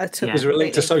that. Is there a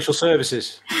link to social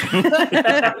services?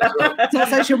 It's not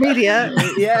social media.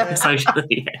 Yeah.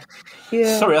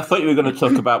 Yeah. Sorry, I thought you were going to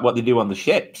talk about what they do on the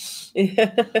ships,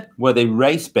 where they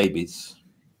race babies.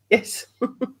 Yes.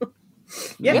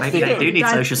 Yeah, maybe they do need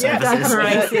social services.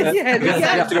 You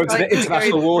have to go into the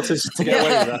international waters to get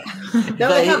away with that. No,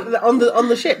 they have on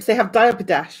the ships. They have diaper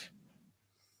dash,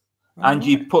 and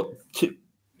you put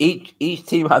each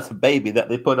team has a baby that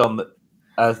they put on the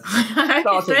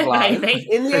starting line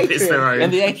in the atrium.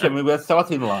 In the atrium, we were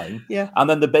starting line, and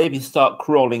then the babies start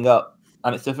crawling up,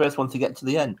 and it's the first one to get to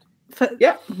the end.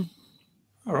 Yeah.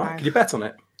 All right. Can you bet on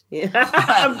it?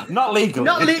 Yeah. Not legally.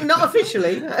 Not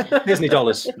officially. Disney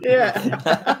dollars.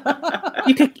 Yeah.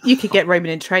 You could get Roman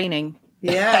in training.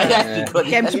 Yeah. Get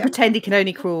him to pretend he can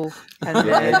only crawl. And,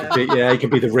 he can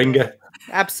be the ringer.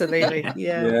 Absolutely.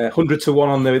 Yeah. 100 to 1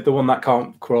 on the one that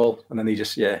can't crawl, and then he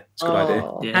just it's a good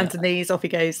idea. Yeah. Hands and knees, off he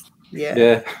goes.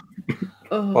 Yeah.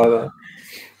 Like that.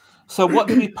 So what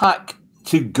do we pack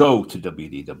to go to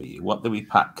WDW? What do we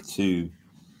pack to?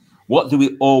 What do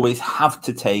we always have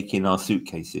to take in our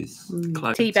suitcases?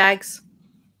 Tea bags.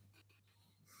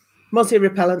 Mozzie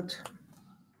repellent.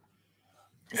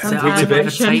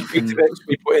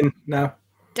 We put in now.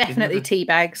 Definitely tea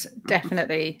bags.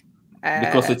 Definitely.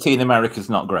 Because the tea in America is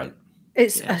not great.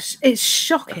 It's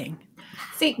shocking.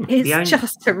 See, it's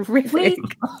just horrific.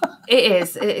 It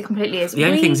is. It completely is. The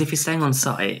only thing is, if you're staying on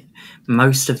site,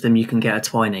 most of them you can get at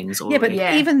Twinings.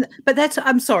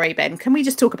 I'm sorry, Ben. Can we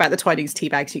just talk about the Twinings tea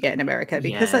bags you get in America?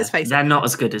 Because let's face it, they're not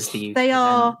as good as the UK. They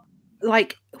are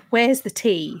like, where's the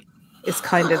tea? It's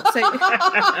kind of so.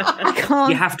 I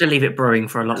can't. You have to leave it brewing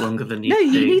for a lot longer than you.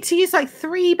 You need to use like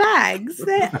 3 bags.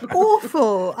 They're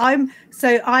awful. I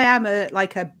am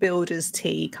a builder's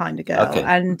tea kind of girl,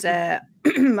 and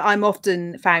I'm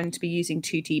often found to be using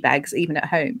 2 tea bags even at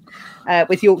home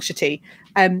with Yorkshire tea.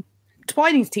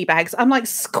 Twinings tea bags, I'm like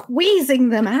squeezing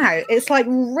them out. It's like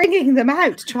wringing them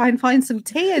out to try and find some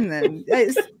tea in them.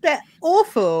 They're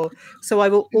awful. So I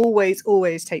will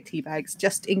always take tea bags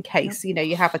just in case,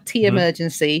 you have a tea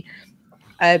emergency.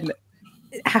 It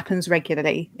happens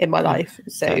regularly in my life.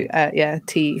 So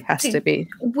tea has to be.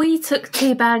 We took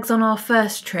tea bags on our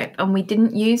first trip and we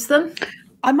didn't use them.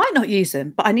 I might not use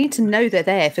them, but I need to know they're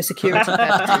there for security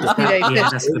purposes.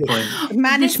 That's a good point.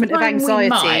 Management of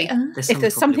anxiety. If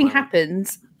there's something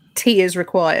happens, tea is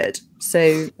required. So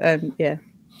it's a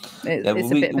bit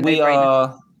of a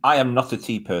no-brainer. I am not a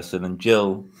tea person, and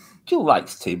Gill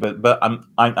likes tea, but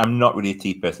I'm not really a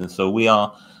tea person. So we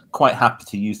are quite happy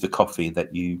to use the coffee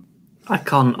that you. I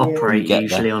can't operate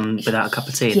usually without a cup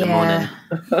of tea in the morning.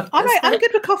 I'm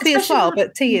good with coffee as well,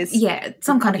 but tea is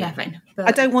some kind of caffeine. But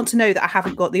I don't want to know that I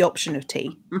haven't got the option of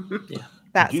tea.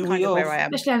 That's kind of where I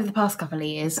am. Especially over the past couple of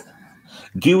years.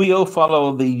 Do we all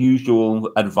follow the usual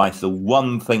advice? The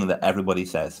one thing that everybody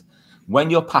says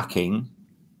when you're packing.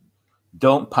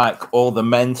 Don't pack all the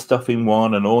men's stuff in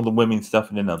one and all the women's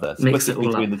stuff in another. Mix it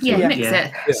all up. Mix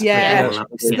it.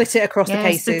 Split it across the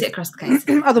cases. Split it across the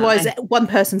cases. Otherwise, one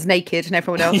person's naked and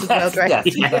everyone else is well dressed.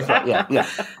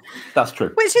 That's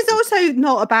true. Which is also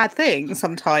not a bad thing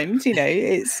sometimes,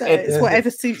 it's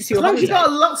whatever suits your as long as you've got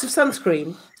lots of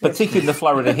sunscreen. Particularly in the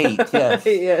Florida heat, yes.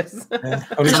 Yes.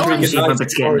 Remember to get in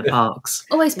the parks.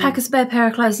 Always pack a spare pair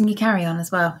of clothes in your carry-on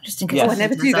as well, just in case. I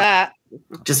never do that.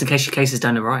 Just in case your cases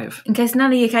don't arrive. In case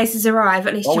none of your cases arrive,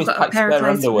 at least you've got a pair of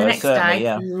clothes for the next day.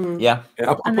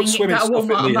 I'll put swimming stuff in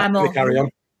the carry-on.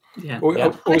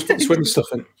 Always put swimming stuff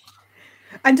in.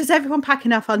 And does everyone pack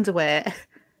enough underwear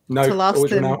to last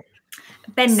them?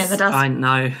 Ben never does. I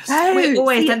know. We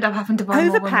always end up having to buy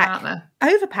more when we're out there.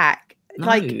 Overpack. No.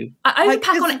 I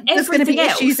overpack on everything There's going to be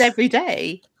else. issues every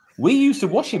day. We use the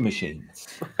washing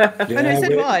machines. I know, so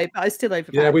do I, but I still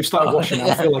overpack. Yeah, we've started washing now.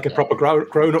 I feel like a proper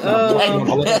grown-up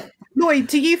man. Lloyd,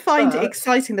 do you find it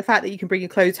exciting, the fact that you can bring your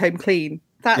clothes home clean?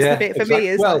 That's the bit for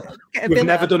me. We've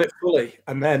never done it fully.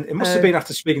 And then it must have been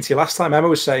after speaking to you last time, Emma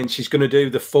was saying she's going to do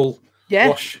the full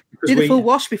wash. Do the full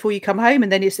wash before you come home,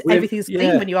 and then everything's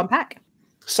clean when you unpack.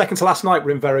 second to last night,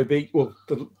 we're in Vero Beach. Well,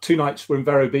 the 2 nights we're in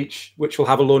Vero Beach, which will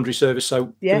have a laundry service.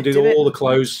 So we're going to do all the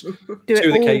clothes, two of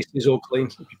the cases all clean.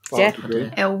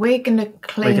 We're going to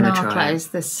clean our clothes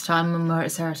this time when we're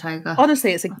at Saratoga.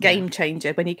 Honestly, it's a game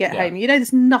changer when you get home. You know,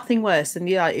 there's nothing worse than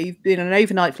you've been on an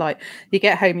overnight flight. You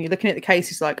get home and you're looking at the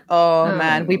cases like, oh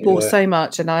man, we bought so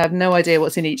much and I have no idea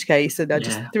what's in each case. And I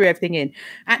just threw everything in.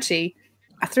 Actually,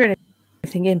 I threw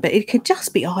everything in, but it could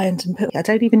just be ironed and put. I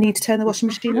don't even need to turn the washing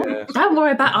machine on. Don't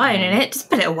worry about ironing it,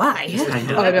 just put it away. I don't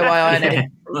know why I iron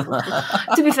it.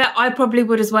 To be fair, I probably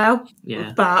would as well.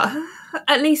 Yeah. But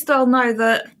at least I'll know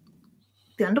that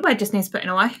the underwear just needs putting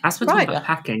away. As for talking about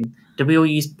packing, do we all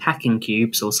use packing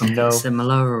cubes or something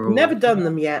similar? Or... Never done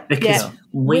them yet. Because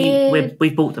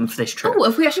we bought them for this trip. Oh,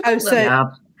 have we actually bought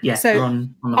them? So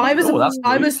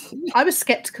I was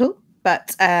skeptical.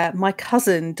 But my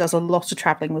cousin does a lot of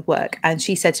traveling with work, and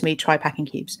she said to me, try packing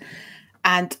cubes.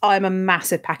 And I'm a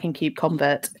massive packing cube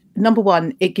convert. Number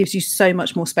one, it gives you so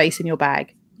much more space in your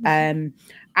bag. And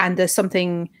there's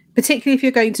something, particularly if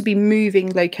you're going to be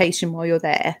moving location while you're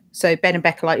there. So Ben and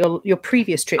Becca, like your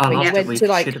previous trip where you went to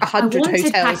like 100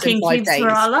 hotels in 5 days. For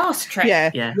our last trip.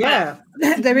 Yeah.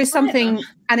 There is something,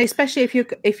 and especially if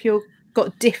you've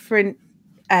got different,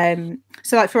 so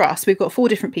like for us, we've got 4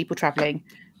 different people traveling.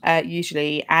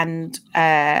 Usually, and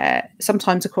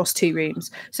sometimes across 2 rooms.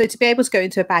 So to be able to go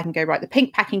into a bag and go, right, the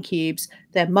pink packing cubes,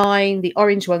 they're mine, the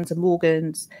orange ones are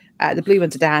Morgan's, the blue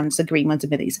ones are Dan's, the green ones are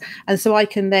Millie's. And so I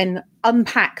can then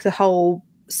unpack the whole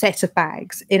set of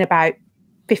bags in about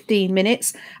 15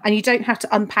 minutes, and you don't have to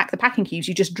unpack the packing cubes,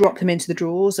 you just drop them into the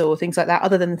drawers or things like that,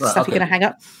 other than the stuff you're going to hang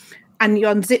up. And you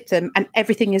unzip them and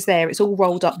everything is there. It's all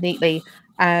rolled up neatly.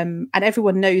 And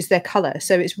everyone knows their colour.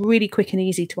 So it's really quick and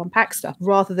easy to unpack stuff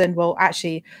rather than, well,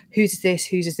 actually, whose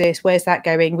is this? Where's that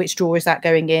going? Which drawer is that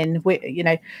going in?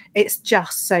 It's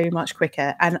just so much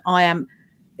quicker. And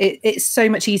it's so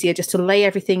much easier just to lay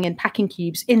everything in packing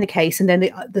cubes in the case. And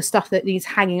then the stuff that needs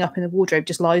hanging up in the wardrobe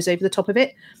just lies over the top of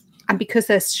it. And because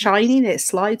they're shiny, it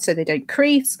slides so they don't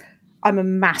crease. I'm a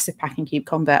massive packing cube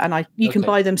convert, and you can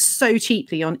buy them so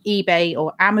cheaply on eBay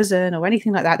or Amazon or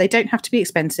anything like that. They don't have to be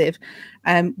expensive.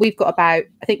 We've got about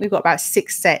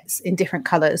 6 sets in different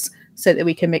colours so that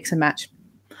we can mix and match.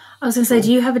 I was going to say,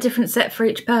 do you have a different set for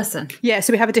each person? Yeah,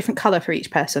 so we have a different colour for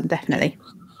each person, definitely.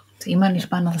 So you might need to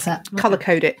buy another set. Colour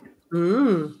code it.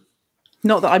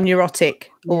 Not that I'm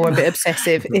neurotic or a bit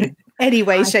obsessive in any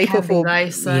way, shape or form.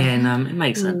 Nice, yeah, no, it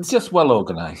makes sense. Just well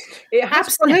organised. It has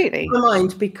absolutely in my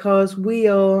mind because we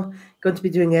are going to be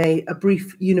doing a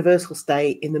brief Universal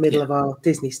stay in the middle of our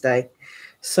Disney stay.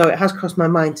 So it has crossed my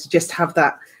mind to just have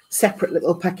that separate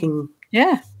little packing.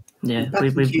 Yeah,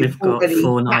 we've got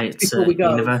 4 nights at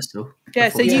Universal. Yeah,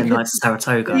 so you could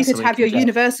Saratoga. You could have your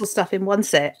Universal stuff in one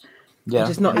set. Yeah,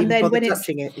 just not even bother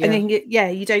touching it. Yeah. And then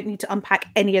you don't need to unpack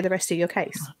any of the rest of your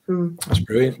case. That's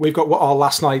brilliant. We've got our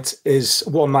last night is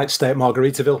 1 night stay at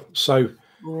Margaritaville. So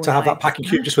to have that packing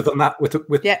cube just with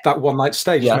that 1 night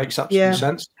stay just makes absolute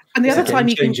sense. And the other time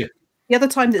the other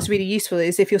time that's really useful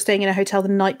is if you're staying in a hotel the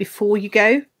night before you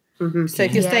go. Mm-hmm. So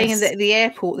if you're staying in the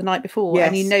airport the night before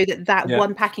and you know that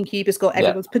one packing cube has got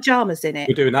everyone's pajamas in it.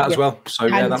 We're doing that as well. So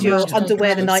and your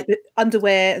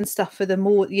underwear and stuff for the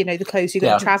more the clothes you're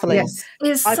going to travel in.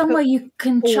 Is somewhere you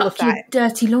can chuck your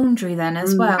dirty laundry then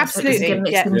as well. Absolutely. So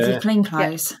mix them with your clean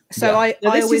clothes. So I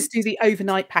always do the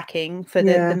overnight packing for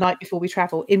the night before we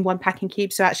travel in one packing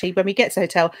cube. So actually when we get to the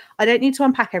hotel, I don't need to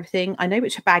unpack everything. I know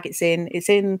which bag it's in. It's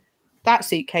in that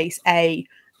suitcase A.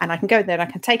 And I can go in there and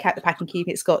I can take out the packing cube.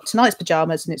 It's got tonight's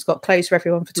pajamas and it's got clothes for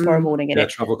everyone for tomorrow morning in it.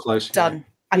 Travel clothes. Done.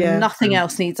 And nothing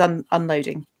else needs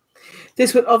unloading.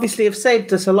 This would obviously have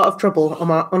saved us a lot of trouble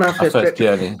on our first trip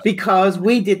journey because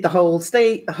we did the whole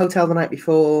stay at the hotel the night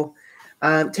before,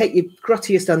 take your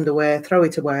grottiest underwear, throw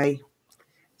it away.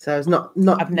 So it's not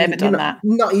I've never done that.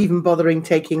 Not even bothering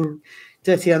taking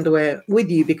dirty underwear with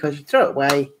you because you throw it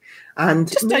away.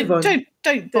 And just don't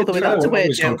bother with underwear,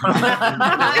 Jill.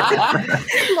 Why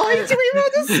do we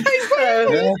want to say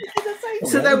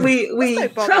so then we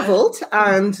travelled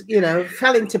and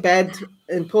fell into bed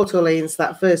in Port Orleans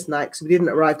that first night because we didn't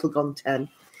arrive till gone 10.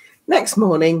 Next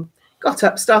morning, got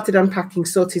up, started unpacking,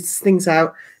 sorted things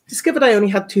out, discovered I only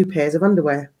had 2 pairs of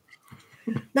underwear.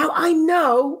 Now I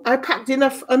know I packed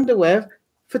enough underwear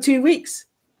for 2 weeks.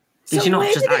 Did you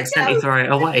not just accidentally throw it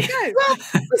away?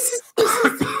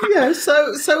 Well,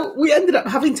 so we ended up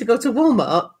having to go to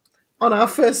Walmart on our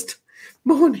first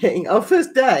morning, our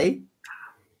first day.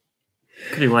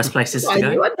 Could be worse places to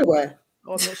go. New underwear.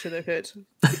 I'm not sure they could.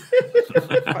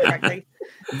 Quite frankly.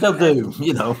 They'll do,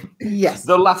 Yes.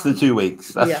 They'll last the 2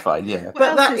 weeks. That's fine, yeah.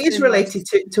 But that is related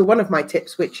to one of my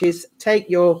tips, which is take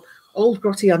your old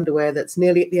grotty underwear that's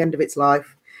nearly at the end of its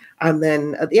life, and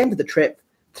then at the end of the trip,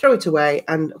 throw it away,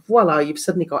 and voila, you've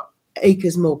suddenly got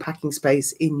acres more packing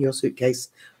space in your suitcase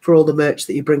for all the merch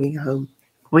that you're bringing home.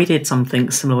 We did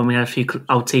something similar when we had a few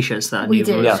old T-shirts that I knew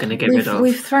we were going to get rid of.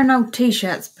 We've thrown old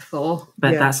T-shirts before.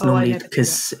 But that's normally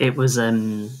because it was...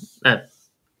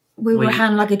 we were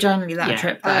hand luggage only that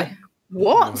trip, though.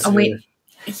 What? And we were.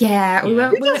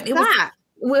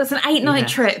 It was an 8-night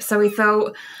trip, so we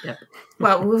thought... Yep.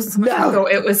 Well, it wasn't so much we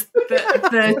thought. It was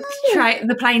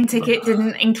the plane ticket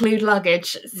didn't include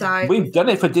luggage. So we've done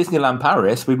it for Disneyland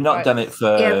Paris. We've not done it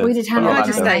for... Yeah, we did hand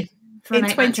luggage only. In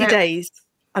 20 days,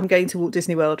 I'm going to Walt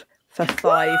Disney World for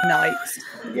 5 nights.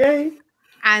 Yay.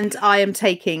 And I am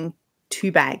taking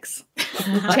 2 bags.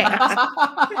 Checked.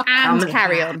 And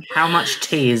carry-on. How much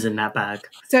tea is in that bag?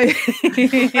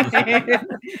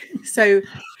 So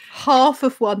half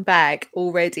of one bag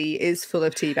already is full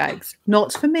of tea bags.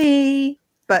 Not for me,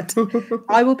 but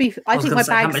I will be... I think my bags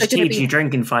how much tea do you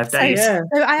drink in 5 days? So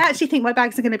I actually think my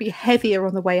bags are going to be heavier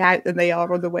on the way out than they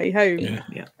are on the way home.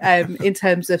 In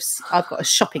terms of... I've got a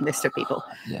shopping list of people.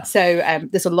 Yeah. So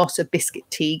there's a lot of biscuit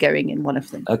tea going in one of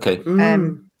them. Okay.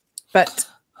 But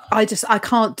I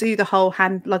can't do the whole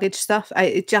hand luggage stuff.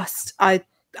 I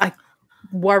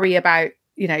worry about,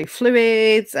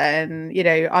 fluids, and,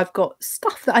 I've got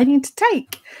stuff that I need to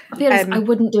take. I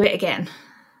wouldn't do it again.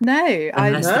 No.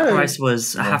 Unless the price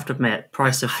was, I have to admit,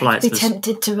 price of flights was... I'd be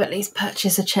tempted to at least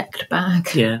purchase a checked bag.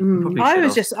 Yeah.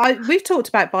 We've talked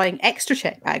about buying extra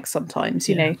checked bags sometimes,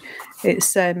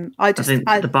 It's, I think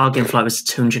the bargain flight was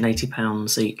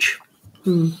 £280 each.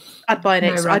 I'd buy an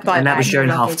extra. I'd buy and that was during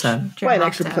half term. Buy an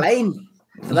extra plane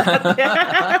for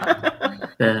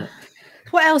that.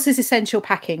 What else is essential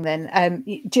packing then?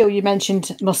 Gill, you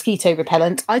mentioned mosquito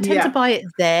repellent. I tend to buy it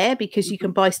there because you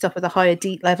can buy stuff with a higher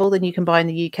DEET level than you can buy in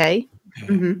the UK.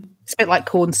 Mm-hmm. It's a bit like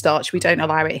cornstarch. We don't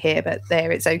allow it here, but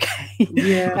there it's okay.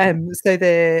 Yeah. So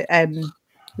the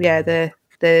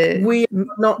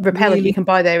repellent you can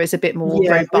buy there is a bit more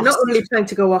robust. We're not really trying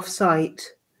to go off site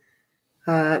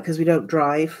because we don't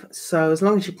drive. So as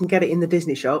long as you can get it in the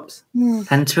Disney shops.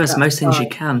 And to us, most things you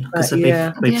can, because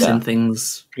we've seen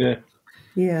things.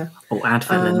 Yeah. Or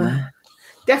Advil in there.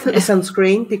 Definitely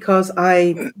sunscreen, because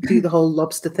I do the whole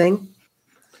lobster thing.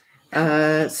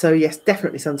 So yes,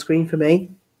 definitely sunscreen for me.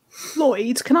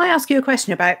 Lloyd, can I ask you a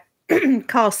question about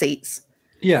car seats?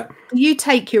 Yeah. Do you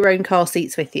take your own car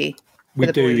seats with you? We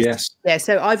do, yes. Yeah,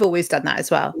 so I've always done that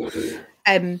as well.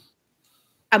 And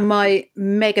my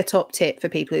mega top tip for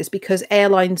people is because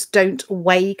airlines don't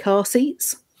weigh car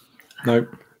seats. No.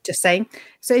 Just saying.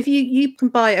 So if you can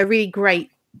buy a really great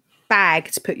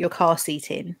bag to put your car seat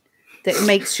in that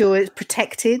makes sure it's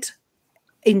protected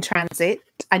in transit,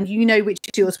 and which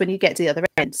is yours when you get to the other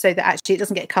end, so that actually it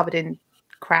doesn't get covered in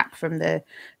crap from the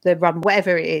run,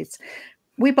 whatever it is.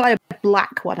 We buy a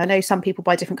black one. I know some people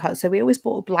buy different colours, so we always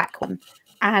bought a black one.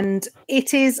 And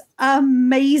it is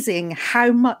amazing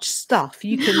how much stuff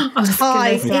you can tie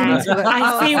into it.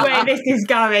 I see where this is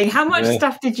going. How much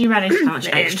stuff did you manage to How much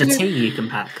extra tea you can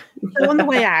pack? So on the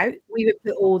way out, we would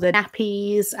put all the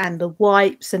nappies and the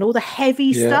wipes and all the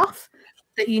heavy stuff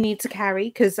that you need to carry,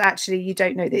 because actually you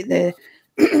don't know that the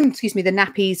the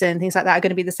nappies and things like that are going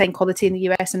to be the same quality in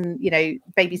the US, and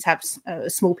babies have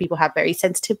small people have very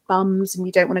sensitive bums, and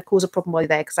you don't want to cause a problem while you're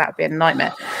there, because that would be a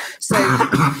nightmare. So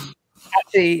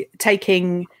actually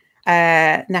taking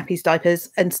nappies, diapers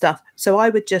and stuff, so I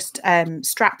would just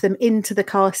strap them into the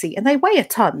car seat, and they weigh a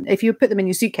ton. If you put them in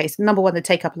your suitcase, number one, they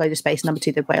take up a load of space, number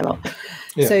two, they weigh a lot.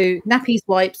 So nappies,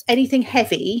 wipes, anything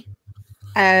heavy,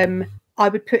 I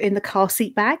would put in the car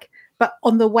seat bag. But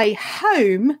on the way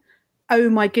home, oh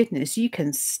my goodness, you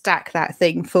can stack that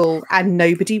thing full and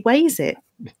nobody weighs it.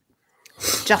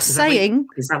 Just saying.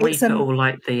 Is that where you put all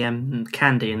like the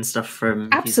candy and stuff from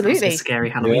absolutely scary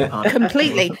Halloween party?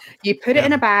 Completely. You put it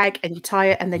in a bag and you tie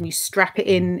it, and then you strap it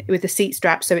in with a seat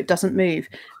strap so it doesn't move.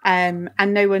 And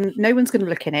no one's going to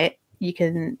look in it. You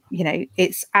can,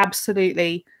 it's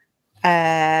absolutely,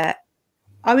 I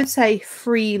would say,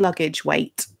 free luggage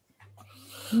weight.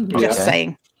 Just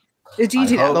saying. Did you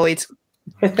do that, Lloyd?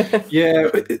 Yeah,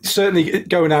 certainly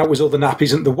going out was all the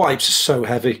nappies, and the wipes are so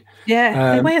heavy.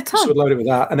 Yeah, they weigh a ton. So loaded with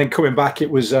that, and then coming back, it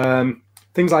was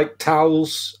things like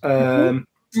towels,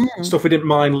 stuff we didn't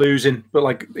mind losing, but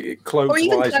like clothes, or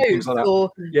even wise, clothes, things like that.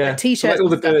 Or t-shirts, so like all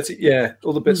the dirty,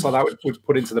 all the bits like that we'd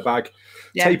put into the bag,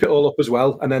 tape it all up as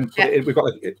well, and then put it in. We've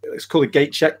got it's called a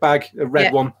gate check bag, a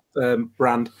red one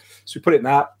brand. So we put it in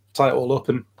that, tie it all up,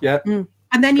 and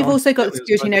And then you've also got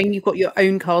security, you've got your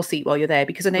own car seat while you're there,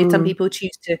 because I know some people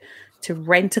choose to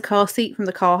rent a car seat from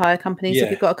the car hire company. So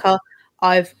if you've got a car,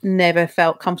 I've never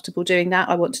felt comfortable doing that.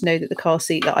 I want to know that the car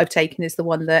seat that I've taken is the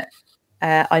one that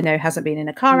I know hasn't been in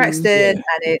a car accident,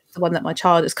 and it's the one that my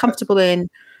child is comfortable in.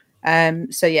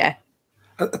 So yeah.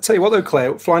 I'll tell you what though,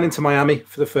 Claire, flying into Miami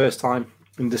for the first time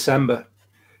in December,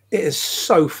 it is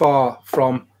so far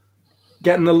from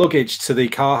getting the luggage to the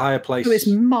car hire place. Oh, it's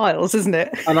miles, isn't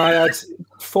it? And I had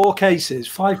 5 cases,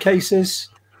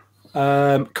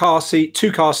 car seat,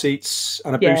 2 car seats,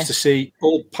 and a booster seat,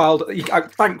 all piled.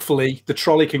 Thankfully, the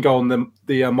trolley can go on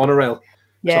the monorail.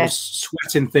 So I was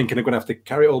sweating, thinking I'm going to have to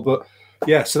carry it all. But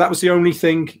yeah, so that was the only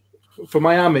thing for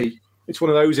Miami. It's one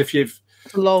of those if you've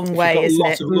a long way, isn't it?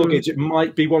 Lots of luggage. It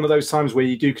might be one of those times where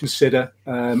you do consider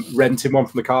renting one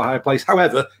from the car hire place.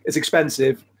 However, it's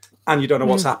expensive, and you don't know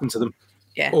what's happened to them,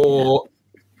 or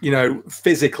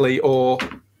physically, or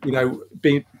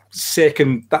being sick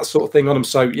and that sort of thing on them.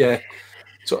 So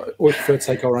so we prefer to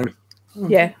take our own.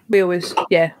 Yeah, we always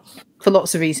for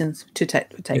lots of reasons to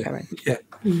take our own. Yeah.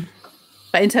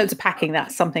 But in terms of packing,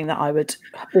 that's something that I would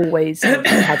always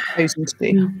have chosen to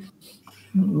do.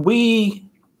 We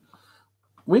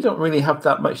don't really have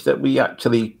that much that we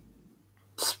actually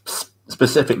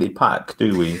specifically pack,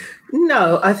 do we?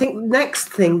 No, I think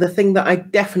the thing that I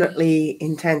definitely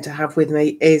intend to have with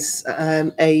me is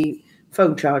a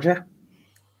phone charger.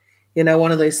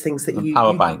 One of those things that you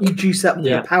juice up with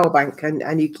a power bank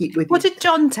and you keep with you. What did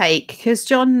John take? Because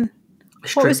John...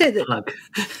 What was it? Plug.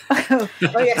 Oh,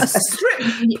 yes, a strip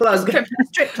plug. A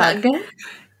strip plug.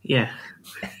 Yeah.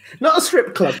 Not a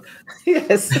strip club.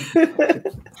 Yes.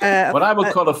 What I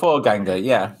would call a 4-ganger,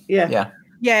 yeah. Yeah,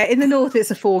 in the north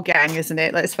it's a 4-gang, isn't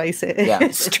it? Let's face it. Yeah.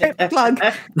 Strip plug,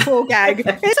 4-gang.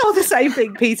 It's all the same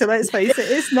thing, Peter, let's face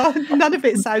it. It's not, none of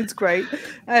it sounds great.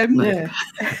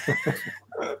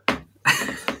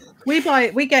 We've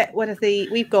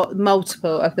got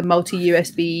multiple of the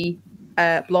multi-USB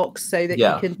blocks so that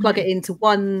you can plug it into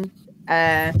one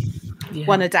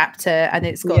adapter, and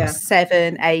it's got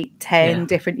 7, 8, 10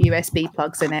 different USB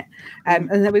plugs in it,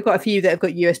 and then we've got a few that have got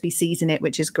USB-Cs in it,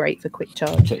 which is great for quick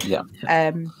charge. They're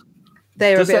a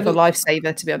bit of a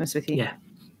lifesaver, to be honest with you.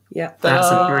 That's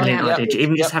a brilliant idea.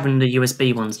 Even just having the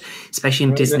USB ones, especially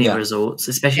in Disney resorts,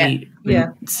 especially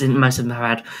since most of them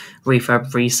have had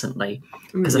refurb recently,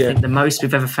 because I think the most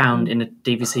we've ever found in a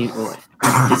DVC or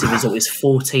Disney resort is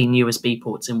 14 USB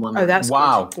ports in one. Oh, that's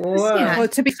good. Well,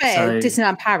 to be fair,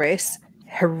 Disneyland Paris,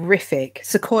 horrific.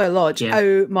 Sequoia Lodge,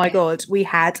 oh my God, we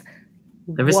had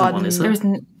there isn't one, is there?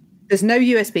 There's no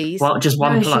USBs. Well, just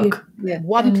one plug.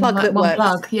 One plug that works.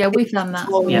 Plug. Yeah, we've done that.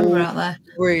 Yeah, we're out there.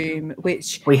 Room,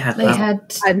 which we had. They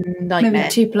had a nightmare. Maybe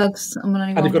 2 plugs. And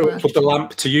you've got to plug the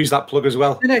lamp to use that plug as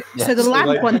well. No. So the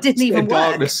lamp one didn't even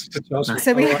work.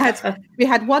 So we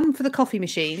had one for the coffee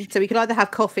machine. So we could either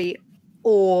have coffee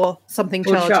or something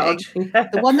charging.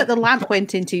 The one that the lamp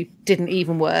went into didn't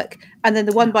even work, and then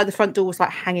the one by the front door was like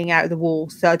hanging out of the wall,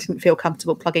 so I didn't feel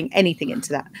comfortable plugging anything into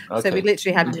that. So we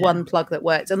literally had one plug that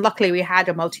worked, and luckily we had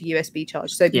a multi-USB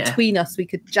charge, so between us we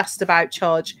could just about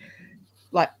charge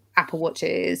like Apple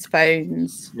Watches,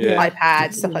 phones,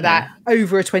 iPads, stuff like that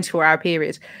over a 24-hour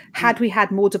period. Had we had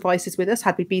more devices with us,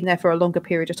 had we been there for a longer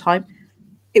period of time,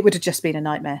 it would have just been a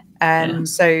nightmare.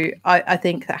 So I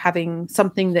think that having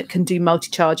something that can do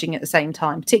multi-charging at the same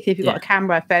time, particularly if you've got a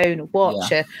camera, a phone, a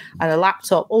watch, and a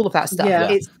laptop, all of that stuff,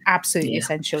 it's absolutely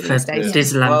essential these days.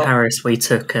 Disneyland Paris, we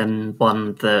took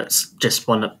one that's just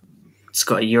one that's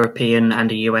got a European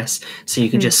and a US, so you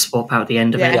can just swap out the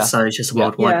end of it. So it's just a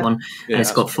worldwide one, and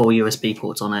it's got 4 USB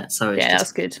ports on it. So it's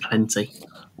that's good. Plenty.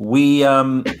 We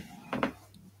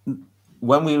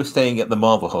when we were staying at the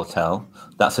Marvel Hotel,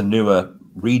 that's a newer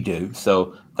redo,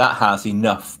 so that has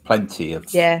plenty of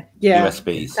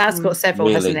USBs. That's got several,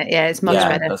 hasn't it? Yeah, it's much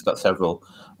better. That's got several.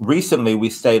 Recently, we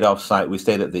stayed off-site. We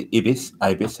stayed at the Ibis,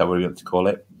 however you want to call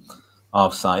it,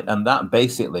 off-site, and that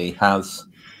basically has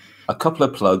a couple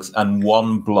of plugs and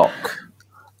one block,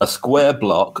 a square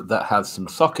block that has some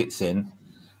sockets in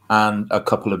and a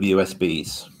couple of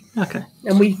USBs. Okay.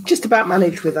 And we just about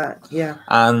managed with that,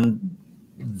 And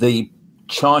the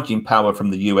charging power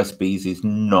from the USBs is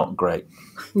not great.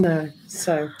 No,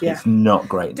 so it's not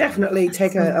great. Definitely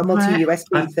take a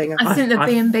multi-USB thing. I think the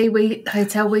B&B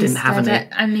hotel we stayed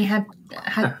at only had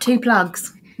 2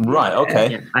 plugs. Right.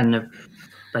 Okay. And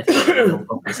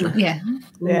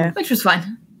which was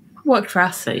fine. Worked for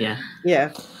us.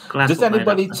 But Does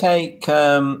anybody take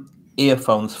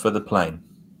earphones for the plane?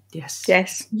 Yes.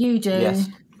 You do. Yes.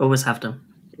 Always have them.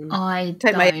 I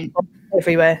take my earphones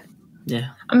everywhere.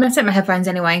 Yeah. I'm going to take my headphones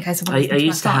anyway in case I want to I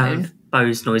used to have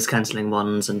Bose noise cancelling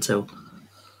ones until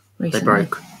they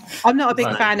broke. I'm not a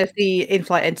big fan of the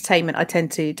in-flight entertainment. I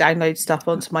tend to download stuff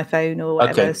onto my phone or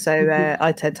whatever, so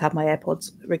I tend to have my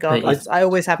AirPods regardless. I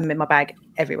always have them in my bag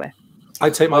everywhere. I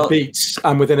take my Beats,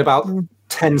 and within about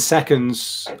 10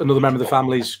 seconds, another member of the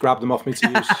family's grabbed them off me to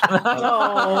use.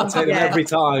 I take them every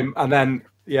time, and then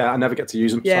I never get to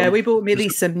use them. Yeah, we bought Millie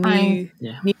some new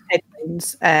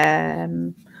headphones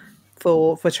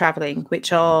for traveling,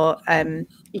 which are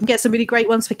you can get some really great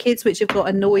ones for kids, which have got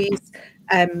a noise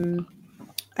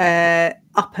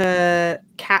upper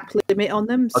cap limit on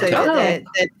them, so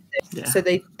so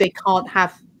they can't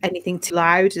have anything too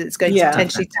loud that's going to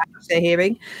potentially damage their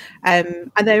hearing,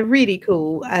 and they're really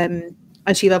cool, and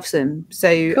she loves them,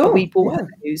 so we bought her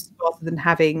those rather than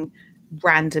having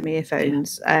random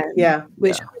earphones,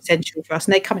 which are essential for us,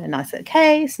 and they come in a nice little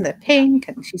case and they're pink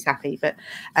and she's happy. But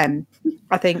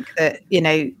I think that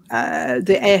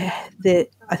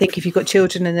I think if you've got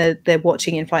children and they're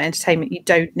watching in-flight entertainment, you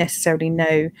don't necessarily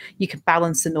know. You can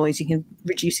balance the noise, you can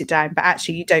reduce it down, but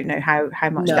actually you don't know how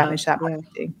much damage that might be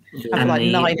doing. And for like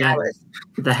 9 hours.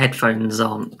 The headphones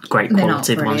aren't great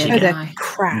quality ones you get. They're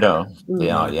crap. No, they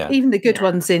are. Even the good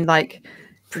ones in like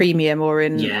premium or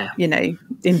in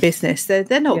in business,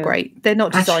 they're not great. They're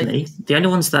not designed. Actually, the only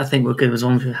ones that I think were good was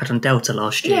one we had on Delta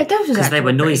last year. Yeah, Delta, because they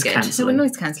were noise cancelling. They were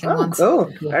noise cancelling ones.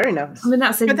 Oh, very nice. I mean,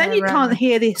 that's but then you can't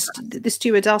hear the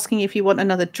steward asking if you want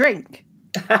another drink.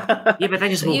 Yeah, but they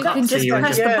just walk up to you and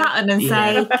press the button and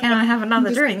say, "Can I have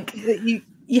another drink?"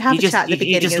 You have a chat at the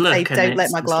beginning and say, "Don't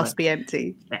let my glass be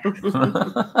empty." You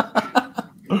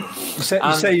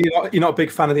say you're not a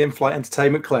big fan of the in-flight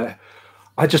entertainment, Claire.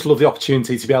 I just love the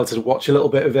opportunity to be able to watch a little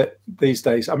bit of it these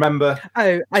days. I remember...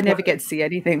 I never get to see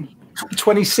anything.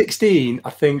 2016, I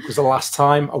think, was the last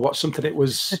time I watched something. It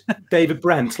was David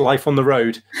Brent, Life on the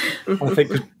Road. And I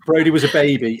think Brody was a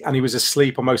baby and he was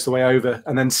asleep almost the way over.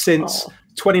 And then since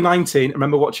 2019, I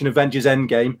remember watching Avengers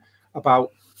Endgame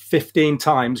about 15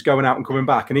 times, going out and coming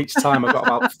back. And each time I got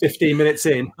about 15 minutes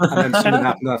in and then something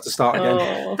happened and I have to start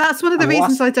again. That's one of the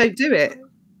reasons I don't do it.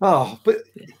 Oh, but...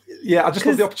 Yeah, I just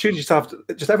love the opportunity to have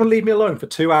just everyone leave me alone for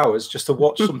 2 hours just to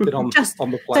watch something on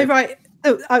the plane. So right,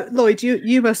 Lloyd,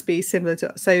 you must be similar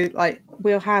to us. So like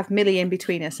we'll have Millie in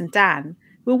between us and Dan.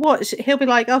 We'll watch. He'll be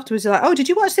like afterwards, like, "Oh, did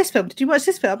you watch this film? Did you watch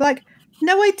this film?" I'm like,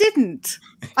 "No, I didn't.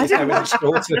 I didn't watch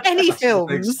any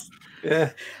films."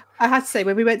 Yeah. I had to say,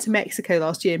 when we went to Mexico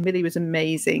last year, Millie was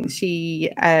amazing.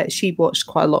 She watched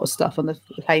quite a lot of stuff on the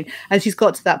plane, and she's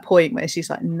got to that point where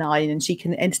she's like 9 and she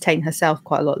can entertain herself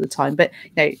quite a lot of the time. But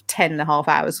 10.5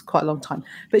 hours is quite a long time.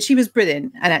 But she was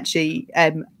brilliant, and actually,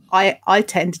 I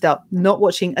ended up not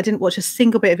watching. I didn't watch a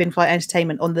single bit of in-flight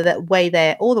entertainment on the way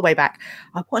there or the way back.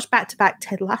 I watched back-to-back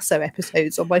Ted Lasso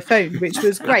episodes on my phone, which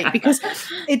was great because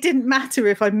it didn't matter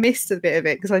if I missed a bit of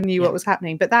it because I knew what was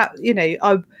happening. But that,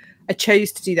 I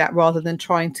chose to do that rather than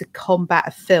trying to combat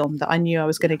a film that I knew I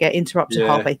was going to get interrupted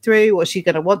halfway through, or she's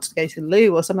going to want to go to the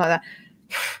loo or something like that.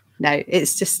 No,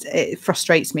 it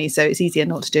frustrates me, so it's easier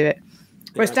not to do it.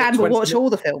 Whereas Dan will watch all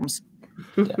the films.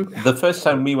 The first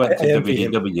time we went to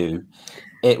WDW,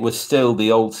 it was still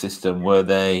the old system where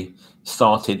they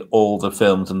started all the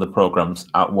films and the programs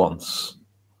at once.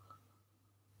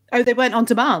 Oh, they weren't on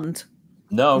demand?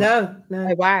 No.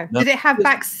 Oh, wow. No. Did it have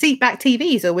seat-back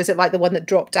TVs, or was it like the one that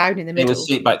dropped down in the middle? It was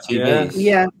seat-back TVs.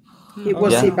 Yeah, it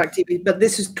was seat-back TV, but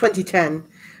this is 2010.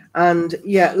 And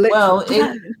it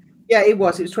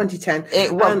was 2010.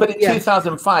 It was, but in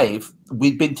 2005,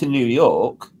 we'd been to New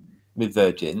York with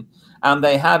Virgin, and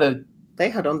they had on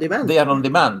demand. They had on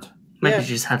demand. Maybe you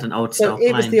just had an old style plane.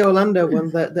 It was the Orlando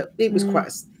one that it was quite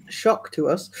a shock to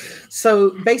us. So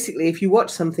basically, if you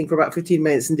watched something for about 15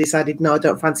 minutes and decided, no, I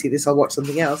don't fancy this, I'll watch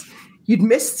something else, you'd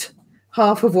missed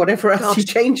half of whatever else you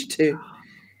changed to.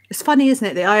 It's funny, isn't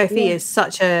it? The IFE is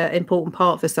such an important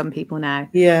part for some people now.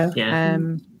 Yeah.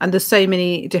 And there's so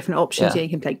many different options. You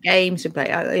can play games, you can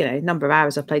play, a number of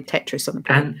hours. I've played Tetris on the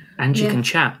plane. And you can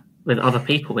chat with other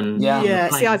people. See,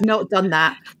 I've not done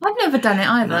that. I've never done it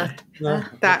either. No.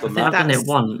 I've done it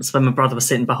once when my brother was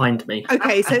sitting behind me.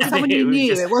 Okay, so it's someone you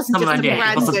knew. It wasn't just a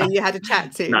random you had a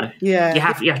chat to. No. Yeah.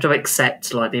 You have to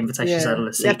accept like the invitation.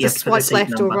 You have to swipe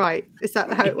left or right. Is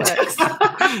that how it works?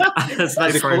 That's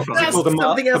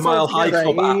the Mile High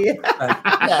Club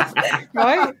app.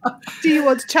 Right? Do you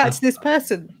want to chat to this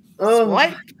person?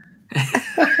 Swipe.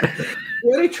 The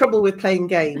only trouble with playing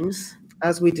games,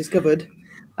 as we discovered,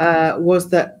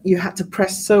 was that you had to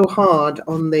press so hard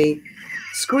on the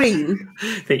screen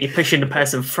that you're pushing the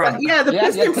person front. The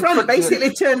person in front basically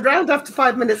turned round after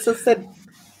 5 minutes and said,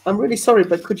 "I'm really sorry,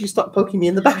 but could you stop poking me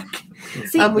in the back?"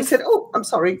 And we said, "Oh, I'm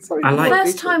sorry." The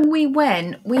first time we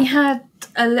went, we had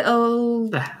a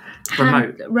little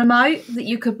remote that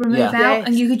you could remove out,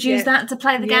 and you could use that to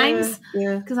play the games.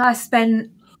 Yeah. Because I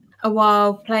spent a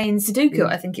while playing Sudoku,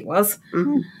 I think it was.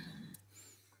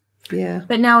 Mm-hmm. Yeah.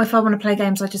 But now, if I want to play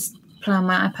games, I just play on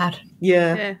my iPad.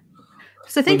 Yeah.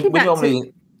 So thinking back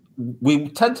to... We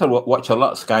tend to watch a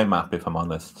lot of Sky Map, if I'm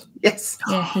honest. Yes.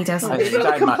 Yeah, he does. It's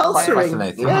not compulsory.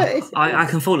 I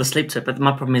can fall asleep to it, but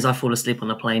my problem is I fall asleep on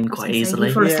a plane quite easily.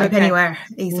 You fall asleep anywhere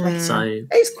easily. So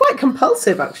it's quite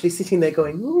compulsive, actually, sitting there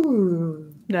going,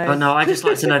 ooh. No, I just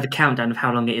like to know the countdown of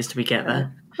how long it is till we get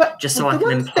there. But just so I can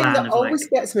then plan. The one thing that always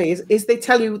gets me is they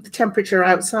tell you the temperature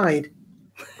outside.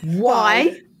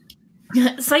 Why?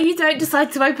 So you don't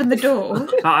decide to open the door?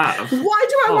 Why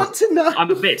do I want to know? I'm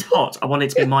a bit hot. I want it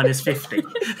to be minus 50.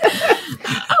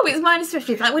 It's minus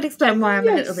 50. That would explain why I'm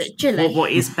a little bit chilly. Well,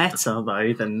 what is better,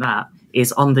 though, than that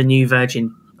is on the new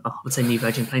Virgin... I would say new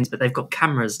Virgin planes, but they've got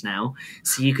cameras now,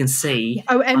 so you can see...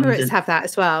 Oh, Emirates have that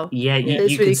as well. Yeah,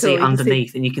 you can see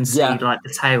underneath, and you can see, like,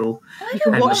 the tail. You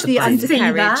can watch the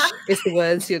undercarriage, is the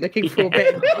words you're looking for. Do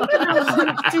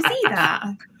you see that?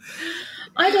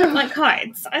 I don't like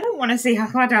heights. I don't want to see how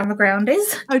far down the ground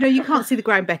is. Oh, no, you can't see the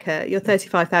ground, Becca. You're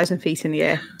 35,000 feet in the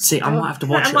air. See, I might have to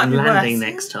watch it on landing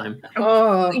next time.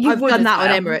 I've done that on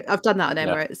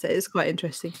Emirates. It's quite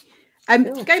interesting.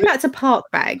 Going back to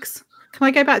park bags. Can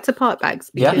I go back to park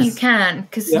bags? Because you can,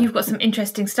 because you've got some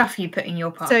interesting stuff you put in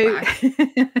your park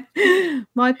bag.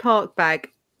 My park bag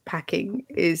packing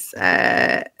is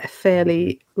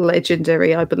fairly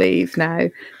legendary, I believe. Now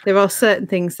there are certain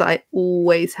things that I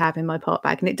always have in my park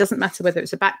bag, and it doesn't matter whether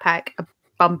it's a backpack, a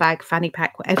bum bag, fanny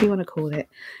pack, whatever you want to call it.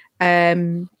 I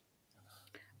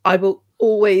will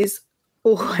always,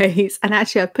 and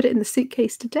actually I've put it in the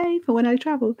suitcase today for when I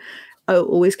travel. I'll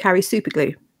always carry super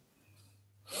glue.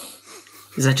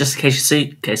 Is that just in case your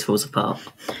suitcase falls apart?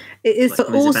 It is for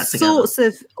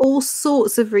all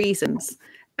sorts of reasons.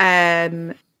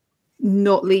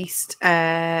 Not least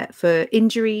for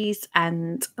injuries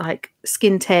and like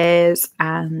skin tears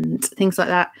and things like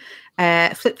that.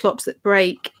 Flip-flops that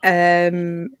break.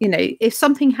 If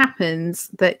something happens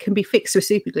that can be fixed with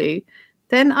super glue,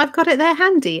 then I've got it there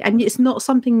handy, and it's not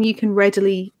something you can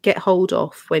readily get hold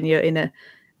of when you're in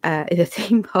a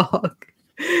theme park.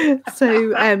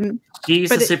 So do you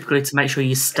use the super glue to make sure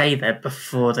you stay there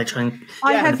before they try and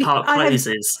the park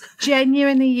closes? I have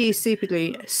genuinely used super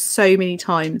glue so many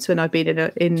times when I've been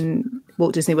in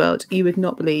Walt Disney World. You would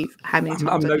not believe how many times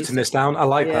I'm noting this down. I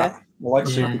like that. I like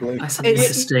super glue. That's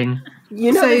interesting.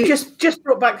 They just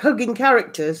brought back hugging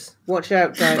characters. Watch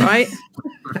out, guys. Right?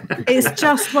 It's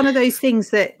just one of those things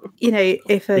that,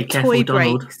 if a toy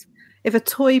breaks,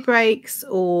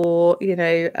 or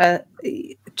a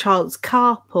child's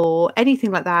cup or anything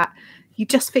like that, you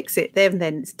just fix it there and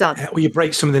then it's done. Or you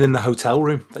break something in the hotel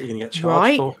room that you're going to get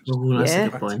charged for. Ooh, that's a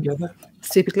good point.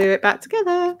 Super glue it back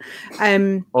together.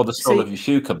 Or the sole of your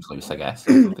shoe comes loose, I guess.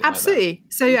 Absolutely. Like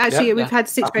so actually, we've had a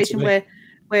situation where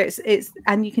it's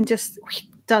and you can just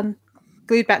done,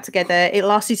 glued back together. It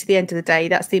lasts you to the end of the day.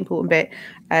 That's the important bit.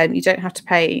 You don't have to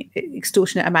pay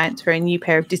extortionate amounts for a new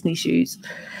pair of Disney shoes.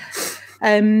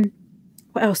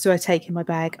 What else do I take in my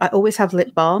bag? I always have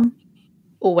lip balm.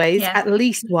 Always. At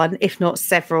least one, if not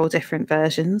several different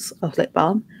versions of lip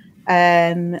balm.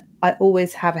 I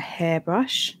always have a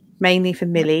hairbrush, mainly for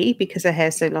Millie because her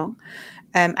hair's so long.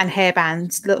 And hair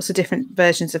bands, lots of different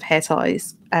versions of hair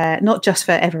ties. Not just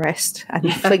for Everest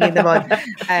and flinging them on.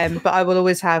 But I will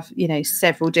always have,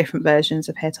 several different versions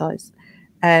of hair ties.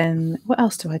 What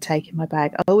else do I take in my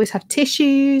bag? I always have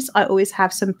tissues. I always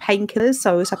have some painkillers. So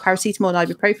I always have paracetamol and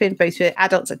ibuprofen, both for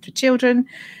adults and for children.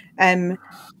 I'm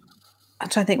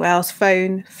trying to think what else.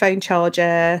 Phone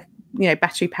charger,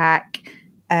 battery pack,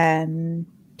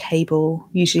 cable,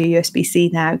 usually USB-C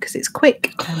now because it's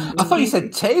quick. I thought you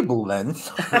said table then.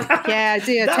 Yeah, I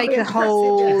do. I take a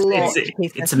whole...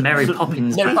 It's a Mary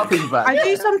Poppins bag. I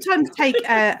do sometimes take...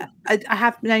 I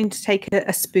have known to take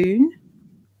a spoon,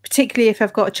 particularly if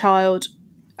I've got a child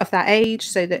of that age,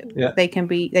 so that they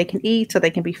can eat or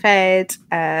they can be fed.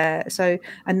 So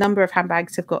a number of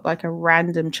handbags have got like a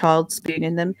random child spoon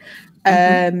in them.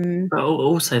 But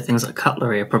also things like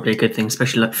cutlery are probably a good thing,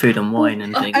 especially like food and wine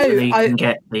and things. You can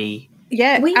get the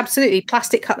absolutely,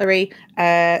 plastic cutlery,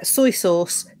 soy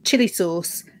sauce, chili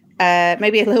sauce.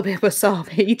 Maybe a little bit of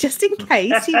wasabi, just in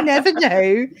case. You never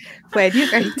know when you're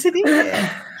going to need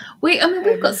it.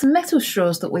 We've got some metal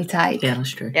straws that we take. Yeah, that's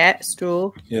true. Yeah,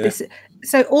 straw. Yeah.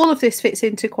 So all of this fits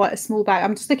into quite a small bag.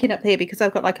 I'm just looking up here because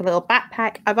I've got like a little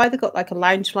backpack. I've either got like a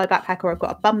lounge fly backpack or I've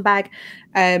got a bum bag.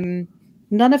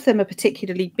 None of them are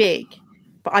particularly big.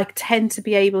 but I tend to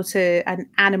be able to, an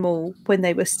Animal, when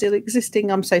they were still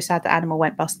existing, I'm so sad that Animal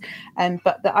went bust,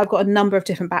 but I've got a number of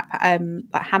different like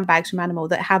handbags from Animal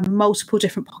that have multiple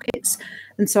different pockets,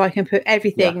 and so I can put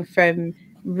everything from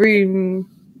room,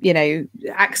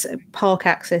 park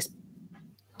access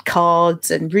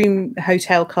cards and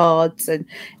hotel cards, and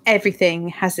everything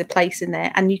has a place in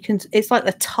there, and it's like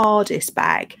the TARDIS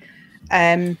bag.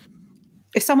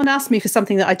 If someone asks me for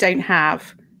something that I don't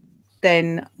have,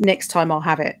 then next time I'll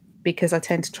have it, because I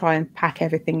tend to try and pack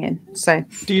everything in. So,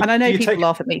 and I know people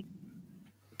laugh at me.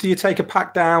 Do you take a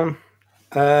pack down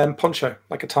poncho,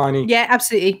 like a tiny? Yeah,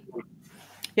 absolutely.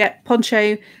 Yeah,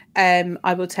 poncho.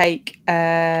 I will take.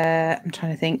 I'm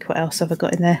trying to think, what else have I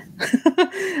got in there?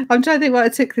 I'm trying to think what I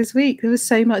took this week. There was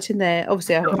so much in there.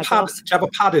 Obviously, I have my glass. Do you have a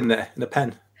pad in there and a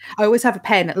pen? I always have a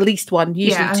pen, at least one,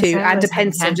 usually two, and a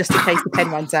pencil just in case the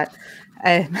pen runs out.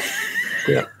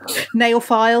 Nail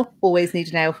file, always need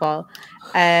a nail file.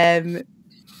 I'm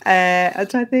trying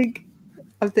to think.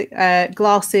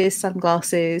 Glasses,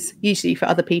 sunglasses, usually for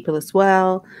other people as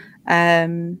well.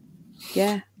 Everything.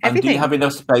 And do you have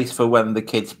enough space for when the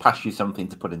kids pass you something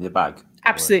to put in your bag?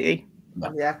 Absolutely.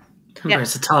 Yeah.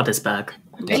 It's a TARDIS bag.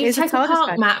 Do you take a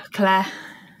park map, Claire?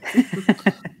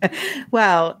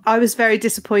 Well, I was very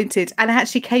disappointed, and I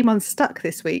actually came unstuck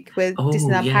this week where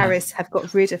Disneyland Paris have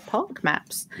got rid of park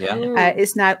maps.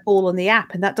 It's now all on the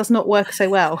app, and that does not work so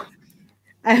well.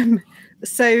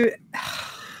 So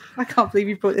I can't believe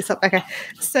you brought this up, Becca.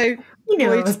 So Lloyd,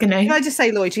 I was going to. Can I just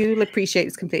say, Lloyd, you will appreciate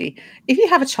this completely. If you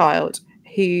have a child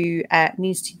who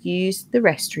needs to use the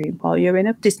restroom while you're in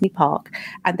a Disney park,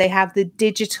 and they have the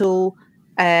digital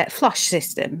flush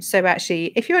system. So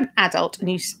actually, if you're an adult and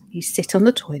you sit on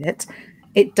the toilet,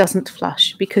 it doesn't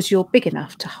flush because you're big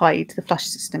enough to hide the flush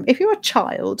system. If you're a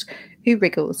child who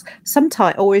wriggles,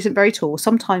 sometimes, or isn't very tall,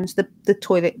 sometimes the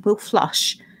toilet will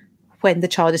flush when the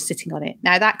child is sitting on it.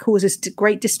 Now, that causes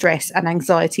great distress and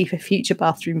anxiety for future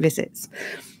bathroom visits.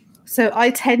 So I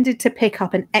tended to pick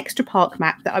up an extra park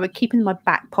map that I would keep in my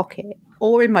back pocket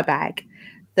or in my bag,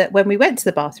 that when we went to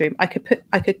the bathroom, I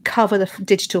could cover the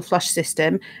digital flush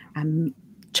system, and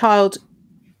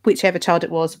whichever child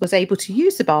it was able to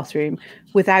use the bathroom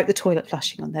without the toilet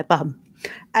flushing on their bum.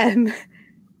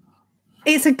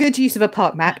 It's a good use of a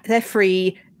park map. They're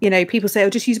free. People say,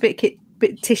 just use a bit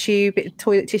of tissue, bit of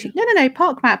toilet tissue. No.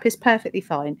 Park map is perfectly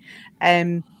fine.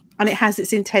 And it has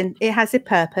its intent. It has a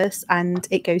purpose, and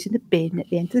it goes in the bin at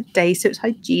the end of the day, so it's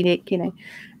hygienic.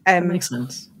 That makes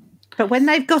sense. But when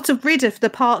they've got rid of the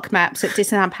park maps at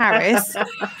Disneyland Paris,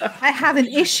 I have an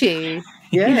issue.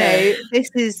 Yeah.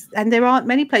 And there aren't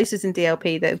many places in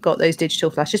DLP that have got those digital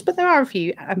flashes, but there are a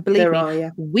few, and believe me,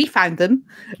 we found them.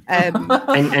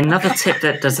 And another tip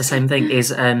that does the same thing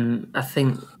is, I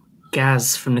think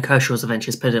Gaz from the Carousel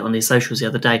Adventures put it on his socials the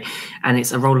other day, and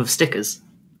it's a roll of stickers.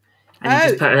 And you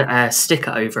just put a sticker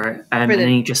over it, and then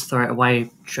you just throw it away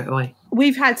straight away.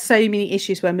 We've had so many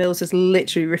issues where Mills has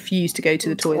literally refused to go to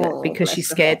the toilet because she's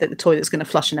scared that the toilet's going to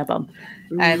flush in her bum.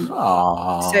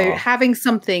 So having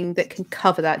something that can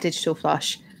cover that digital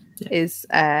flush is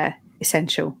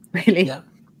essential, really. Yeah.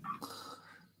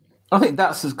 I think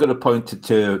that's as good a point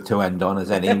to end on as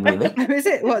any, really. Is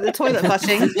it? What, the toilet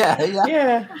flushing?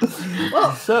 Yeah.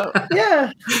 Well,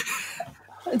 yeah.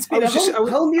 It's been a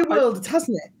whole new world,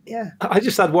 hasn't it? Yeah. I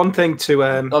just had one thing to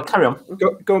carry on.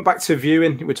 Going back to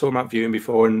viewing, we were talking about viewing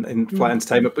before in flight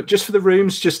entertainment, but just for the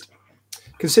rooms, just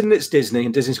considering it's Disney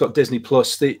and Disney's got Disney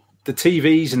Plus, the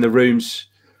TVs in the rooms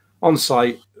on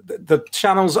site, the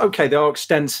channels, okay, they are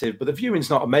extensive, but the viewing's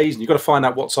not amazing. You've got to find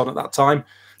out what's on at that time.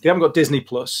 They haven't got Disney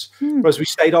Plus, whereas we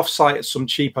stayed off site at some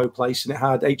cheapo place and it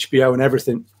had HBO and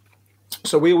everything.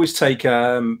 So we always take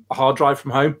a hard drive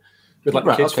from home with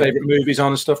like kids' favourite movies on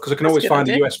and stuff, because I can always find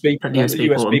a USB point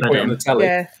on the telly.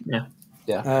 Yeah.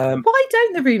 Why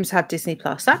don't the rooms have Disney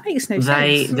Plus? That makes no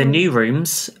sense. The new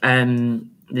rooms, the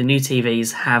new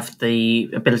TVs have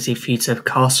the ability for you to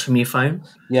cast from your phone.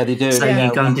 Yeah, they do. So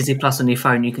you go on Disney Plus on your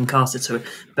phone, you can cast it to it.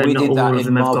 But not all of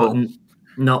them have got.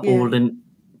 Not all the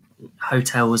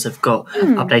hotels have got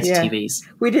updated TVs.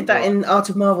 We did that in Art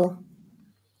of Marvel.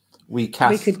 We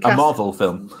cast a Marvel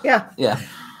film. Yeah.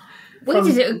 We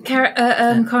did it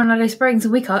at Coronado Springs,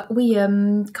 and we cast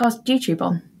YouTube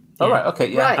on. Oh, right, okay,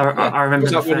 yeah. Right. I remember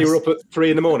was that when you were up at 3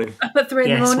 in the morning? Up at 3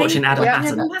 in the morning. Watching Adam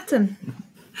Patton.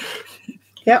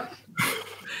 Yep.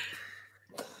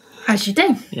 As you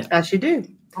do. Yeah. As you do.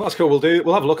 Oh, that's cool.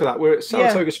 We'll have a look at that. We're at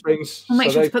Saratoga Springs. We'll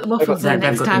make sure to put the waffles there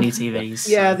next time. They've got the new TVs.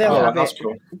 Yeah, they'll have it.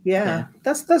 Cool. Yeah,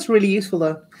 that's really useful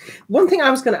though. One thing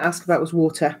I was going to ask about was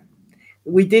water.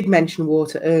 we did mention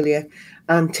water earlier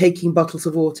and taking bottles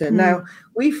of water. Now,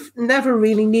 we've never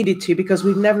really needed to because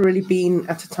we've never really been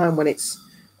at a time when it's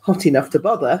hot enough to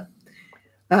bother.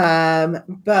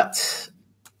 But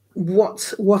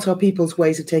what are people's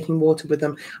ways of taking water with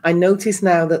them? I notice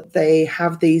now that they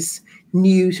have these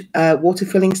new water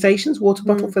filling stations, water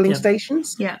bottle filling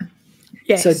stations. Yeah.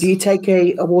 Yes. So do you take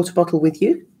a water bottle with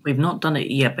you? We've not done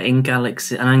it yet, but in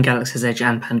Galaxy and in Galaxy's Edge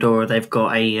and Pandora, they've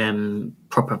got a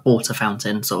proper water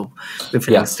fountain sort of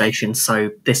refilling station. So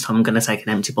this time I'm going to take an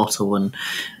empty bottle and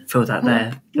fill that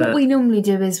there. What we normally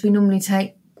do is we normally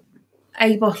take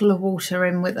a bottle of water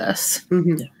in with us.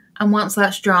 Mm-hmm. And once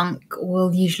that's drunk,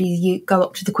 we'll usually go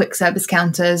up to the quick service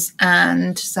counters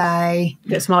and say,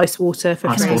 "Get some ice water for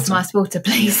free. Some ice water,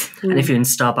 please." And if you're in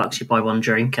Starbucks, you buy one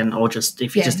drink, or just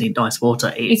if you just need ice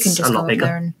water, it's a lot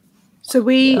bigger. So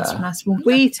we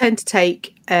tend to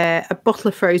take a bottle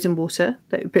of frozen water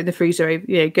that we put in the freezer.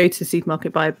 Go to the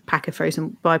supermarket, buy a pack of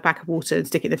water, and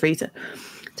stick it in the freezer.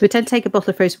 So we tend to take a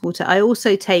bottle of frozen water. I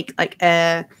also take like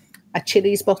a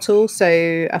Chili's bottle, so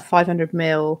a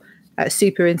 500ml.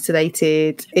 Super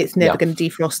insulated. It's never going to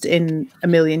defrost in a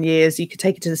million years. You could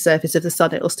take it to the surface of the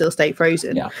sun; it'll still stay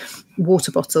frozen.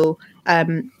 Water bottle,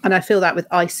 and I fill that with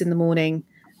ice in the morning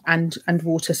and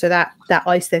water, so that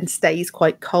ice then stays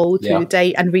quite cold through the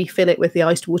day, and refill it with the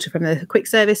iced water from the quick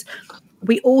service.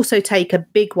 We also take a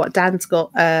big one. Dan's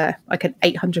got like an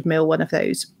 800ml one of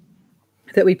those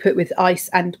that we put with ice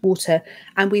and water,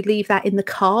 and we leave that in the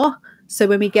car. So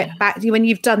when we get back, when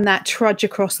you've done that trudge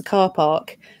across the car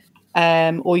park.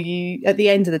 Or you at the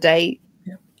end of the day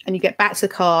and you get back to the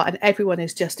car and everyone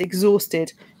is just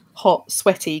exhausted, hot,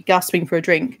 sweaty, gasping for a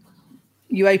drink.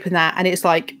 You open that and it's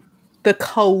like the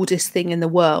coldest thing in the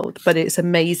world, but it's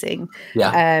amazing.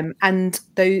 And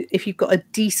though if you've got a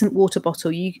decent water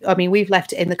bottle, we've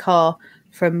left it in the car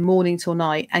from morning till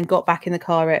night and got back in the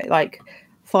car at like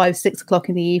 5-6 o'clock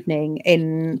in the evening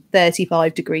in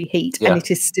 35-degree heat, and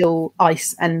it is still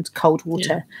ice and cold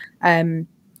water.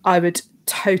 I would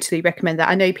totally recommend that.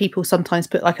 I know people sometimes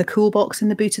put like a cool box in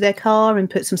the boot of their car and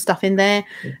put some stuff in there,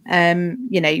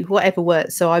 whatever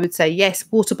works. So I would say yes,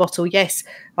 water bottle, yes,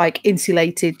 like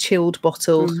insulated chilled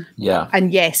bottle,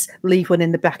 and yes, leave one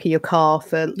in the back of your car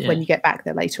for when you get back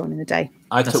there later on in the day.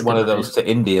 I took one of those to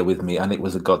India with me and it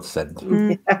was a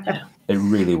godsend. It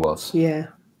really was.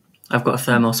 I've got a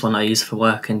thermos one I use for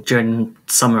work, and during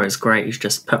summer it's great. You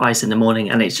just put ice in the morning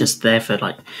and it's just there for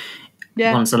like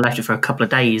once I left it for a couple of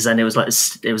days, and it was like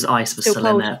ice was still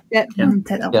in there. Did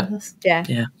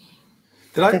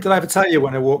I ever tell you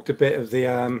when I walked a bit of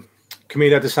the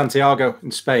Camino de Santiago in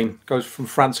Spain? Goes from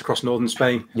France across northern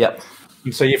Spain.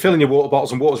 And so you're filling your water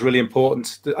bottles, and water's really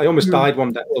important. I almost died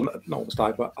one day. Well, not almost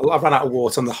died, but I ran out of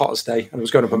water on the hottest day, and I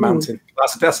was going up a mountain.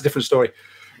 That's a different story.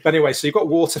 But anyway, so you've got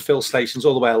water fill stations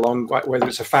all the way along, whether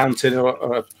it's a fountain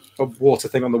or a water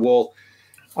thing on the wall.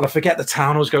 And I forget the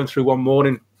town I was going through one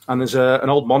morning. And there's an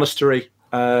old monastery,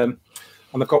 and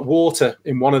they've got water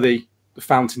in one of the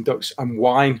fountain ducts and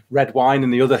red wine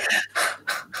in the other.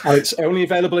 And it's only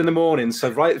available in the morning. So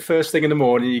right first thing in the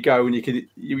morning, you go and you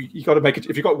got to make it.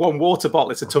 If you've got one water bottle,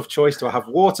 it's a tough choice. Do I have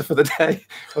water for the day,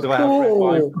 or do I have red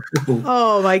wine?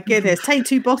 Oh my goodness! Take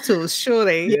 2 bottles,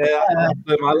 surely. I'll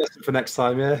learn my lesson for next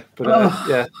time.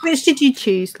 But Which did you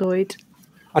choose, Lloyd?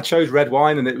 I chose red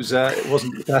wine, and it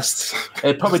wasn't the best.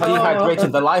 It probably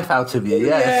dehydrated the life out of you.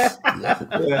 Yes.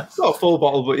 It's not a full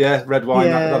bottle, but red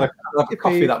wine. I had a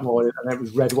coffee that morning, and it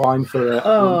was red wine for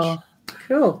lunch.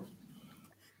 Cool.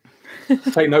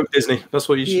 Take note, Disney. That's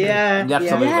what you should do.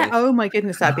 Absolutely. Yeah. Oh my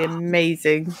goodness, that'd be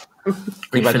amazing.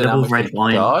 Refillable red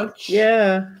wine. Well,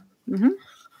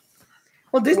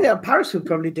 Disneyland Paris would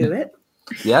probably do it.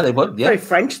 Yeah, they would. Yeah. Very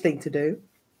French thing to do.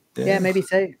 Yeah, maybe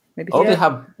so. They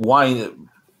have wine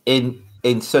in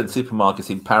certain supermarkets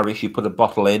in Paris. You put a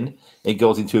bottle in, it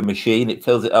goes into a machine, it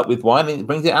fills it up with wine, and it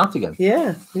brings it out again.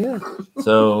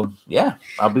 So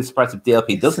I'll be surprised if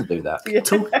DLP doesn't do that.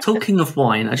 Talking of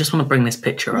wine, I just want to bring this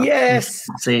picture up. Yes.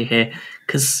 See here,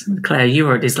 because Claire, you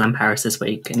were at Disneyland Paris this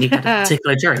week, and you had a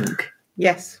particular drink.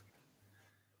 Yes.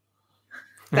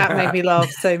 That made me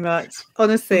laugh so much.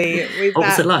 Honestly, what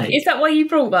was it like? Is that why you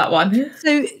brought that one?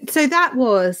 So that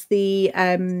was the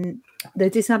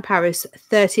Disneyland Paris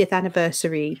 30th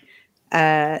anniversary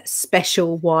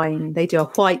special wine. They do a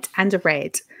white and a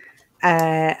red,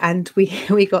 and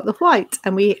we got the white,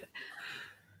 and we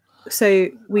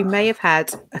may have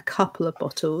had a couple of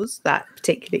bottles that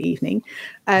particular evening,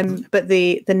 but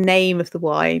the name of the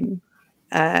wine.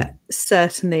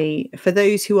 Certainly, for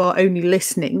those who are only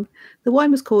listening, the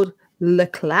wine was called Le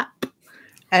Clap.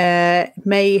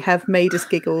 May have made us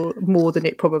giggle more than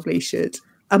it probably should.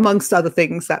 amongst other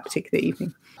things that particular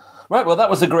evening. Right, well, that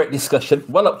was a great discussion.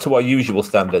 Well up to our usual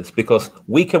standards, because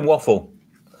we can waffle.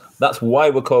 That's why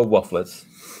we're called Wafflers.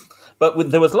 But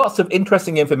there was lots of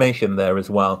interesting information there as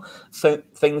well. So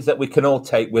things that we can all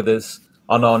take with us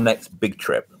on our next big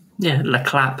trip. Yeah, La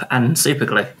Clap and super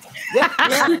glue. Yeah.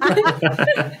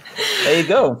 There you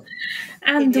go.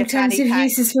 And alternative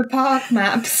uses for park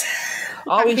maps.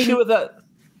 Are we sure that?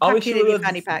 Are we sure that?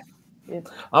 Fanny pack.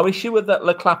 Are we sure that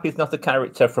La Clap is not a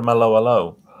character from Hello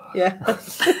Hello? Yeah.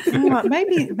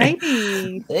 Maybe.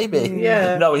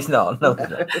 Yeah. No, it's not. No.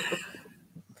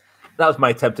 That was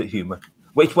my attempt at humour,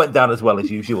 which went down as well as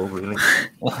usual, really.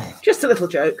 Just a little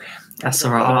joke. That's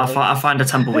all right. I'll find a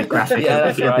tumbleweed graphic. Yeah,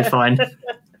 It'll be fine.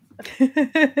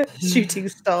 Shooting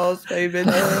stars moment.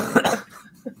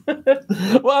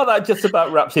 Well, that just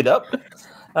about wraps it up.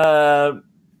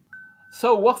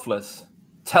 So, Wafflers,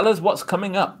 tell us what's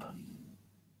coming up.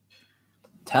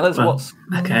 Tell us what's...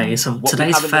 Okay, so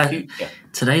today's the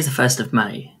 1st of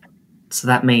May. So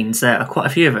that means there are quite a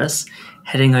few of us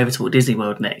heading over to Walt Disney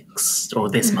World next, or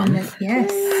this month.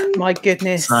 Yes. My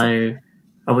goodness. So,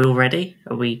 are we all ready?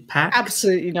 Are we packed?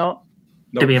 Absolutely not.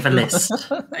 Do we have a list?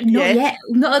 Not yet.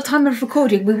 Not at the time of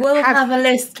recording. We will have a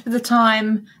list for the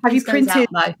time. Have you this goes printed? out,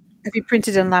 though. Have you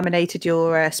printed and laminated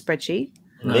your spreadsheet?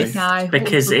 No,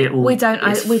 because we don't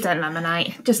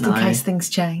laminate just in case things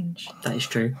change. That is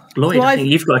true. Lloyd, I think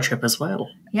you've got a trip as well.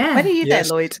 Yeah. When are you there,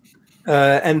 Lloyd?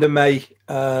 End of May,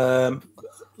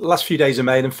 last few days of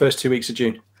May, and then first 2 weeks of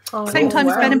June. Same time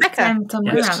as Ben and Becca. Same time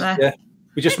we're out there.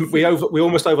 Yeah, we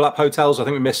almost overlap hotels. I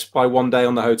think we missed by 1 day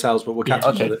on the hotels, but we'll catch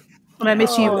up with it. Well,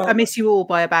 I miss you all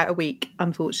by about a week,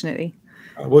 unfortunately.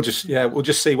 We'll just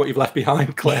see what you've left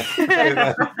behind, Claire.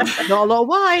 Not a lot of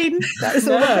wine. That's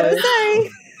all I'm going to say.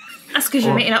 That's because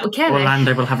you're meeting up with Kevin.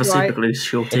 Orlando will have a super glue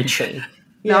shortage.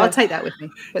 No, I'll take that with me.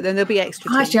 But then there'll be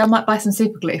extra. Actually, I might buy some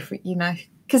super glue for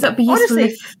because that'd be useful.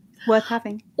 Honestly, worth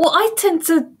having. Well, I tend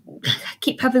to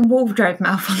keep having wardrobe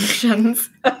malfunctions.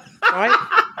 Right.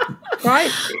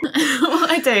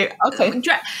 What I do? Okay.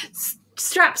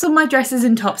 Straps on my dresses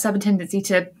and tops have a tendency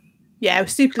to. Yeah,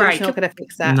 super glue's not going to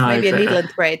fix that. No, maybe a needle and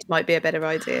thread might be a better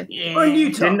idea. Yeah. Or a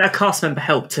new top. Didn't a cast member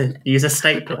help to use a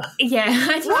stapler? Yeah,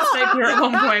 I did a stapler at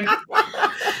one point.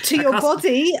 To your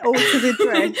body or to the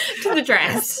dress? To the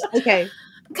dress. Okay.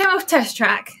 Came off test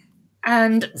track,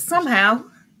 and somehow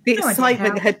the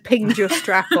excitement had pinged your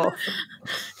strap off.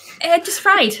 It had just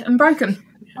frayed and broken.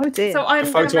 Oh dear. So I'm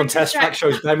The photo on test track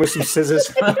shows Ben with some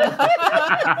scissors.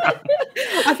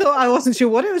 I wasn't sure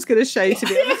what it was going to show, to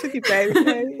be honest with you, babe.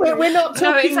 We're not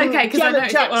talking. No, it's okay because I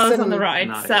noticed it while I was on the ride.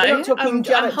 No. So We're not talking I'm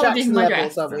Janet holding Jackson my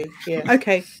levels, dress. are we? Yeah.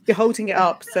 Okay, you're holding it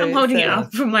up. So I'm holding it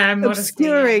up from my own modesty.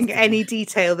 obscuring any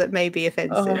detail that may be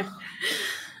offensive.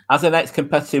 As an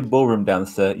ex-competitive ballroom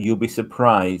dancer, you'll be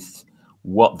surprised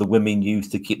what the women use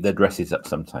to keep their dresses up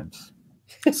sometimes.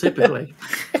 Super glue.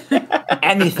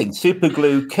 Anything. Super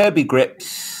glue, Kirby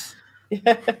grips,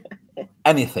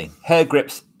 anything. Hair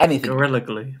grips, anything. Gorilla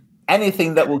glue.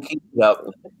 Anything that will keep it up.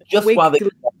 Just Wig while they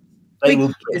Wig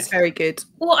will. It's very good.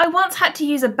 Well, I once had to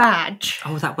use a badge.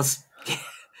 Oh, that was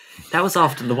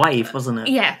after the wave, wasn't it?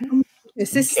 Yeah.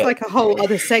 This is like a whole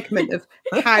other segment of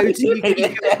how do you get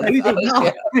your clothing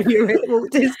up when you're at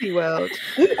Walt Disney World.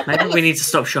 Maybe we need to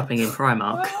stop shopping in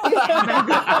Primark.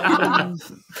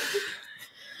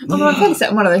 Although I've only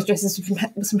set on one of those dresses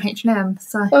with some H&M,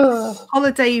 so...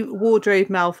 Holiday wardrobe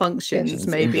malfunctions,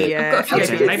 maybe.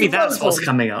 Maybe that's what's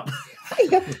coming up. How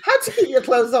to keep your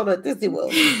clothes on at Disney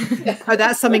World? Oh,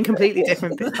 that's something completely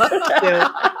different.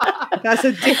 That's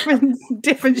a different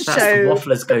That's show. The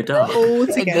Wafflers Go Dark.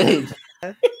 Altogether. Indeed.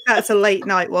 That's a late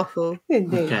night waffle.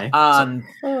 Okay. And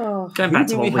Going back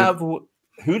to what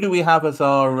who do we have as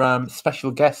our special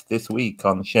guest this week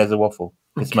on Shares a Waffle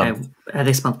this month?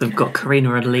 This month we've got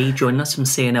Karina and Lee joining us from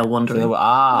C&L Wondering.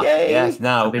 Yes,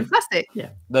 now Fantastic. Yeah,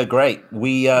 they're great.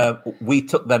 We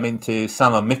took them into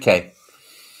Salon Mickey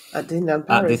At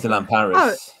Disneyland Paris.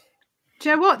 Oh, do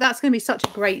you know what? That's going to be such a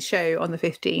great show on the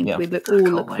 15th. Yeah. We look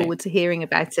forward to hearing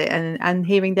about it and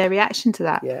hearing their reaction to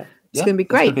that. Yeah. It's going to be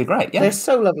great. It's going to be great. Yeah, They're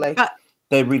so lovely.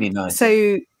 they're really nice.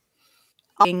 So,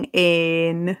 I'm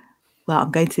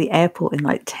going to the airport in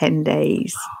like 10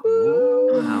 days.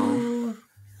 wow.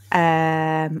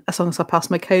 As long as I pass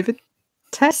my COVID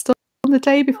test on the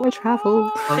day before I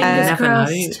travel. Well, you never know.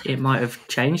 It might have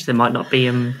changed. There might not be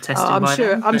testing by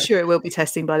then. I'm sure it will be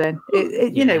testing by then.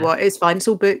 You know what? It's fine. It's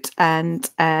all booked, and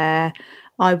I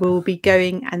will be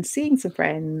going and seeing some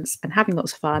friends and having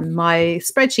lots of fun. My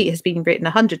spreadsheet has been written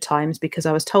 100 times because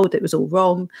I was told it was all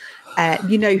wrong.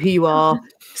 You know who you are,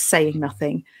 saying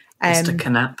nothing. Mr.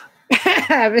 Canap.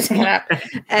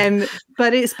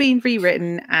 But it's been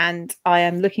rewritten, and I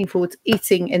am looking forward to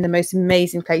eating in the most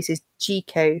amazing places: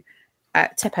 Gico,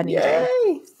 Tepanino,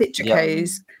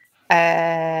 Suitcase,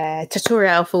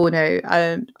 Trattoria al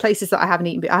Forno, places that I haven't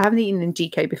eaten. I haven't eaten in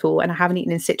Gico before, and I haven't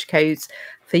eaten in Suitcase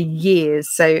for years.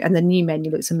 So, and the new menu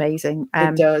looks amazing.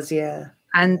 It does, yeah.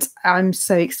 And I'm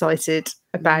so excited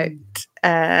about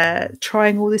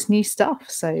trying all this new stuff.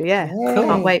 So yeah,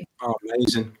 can't wait. Oh,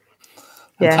 amazing.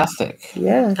 Fantastic.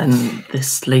 Yeah. And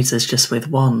this leaves us just with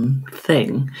one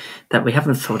thing that we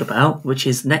haven't thought about, which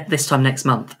is this time next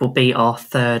month will be our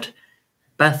 3rd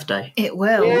birthday. It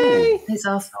will. Yay. It's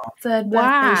our 3rd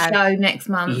birthday show next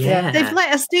month. Yeah. They've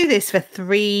let us do this for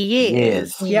 3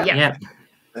 years. Yeah.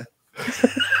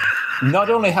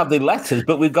 Not only have they let us,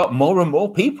 but we've got more and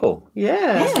more people.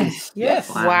 Yes.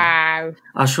 Wow.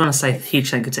 I just want to say a huge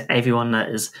thank you to everyone that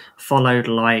has followed,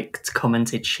 liked,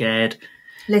 commented, shared,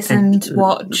 listened,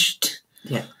 watched,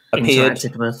 appeared.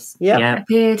 interacted with.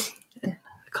 Appeared. I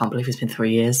can't believe it's been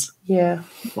 3 years. Yeah.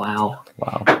 Wow.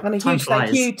 And a huge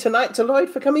thank you tonight to Lloyd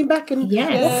for coming back and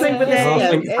waffling with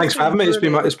us. Thanks for having me.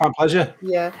 It's my pleasure.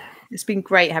 Yeah. It's been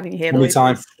great having you here, Lloyd.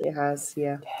 Anytime. It has,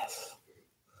 yeah. Yes.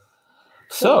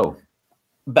 So,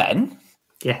 Ben,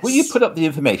 will you put up the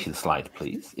information slide,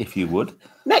 please, if you would?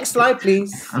 Next slide,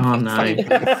 please. Oh, no.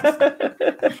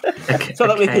 So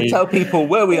that we can tell people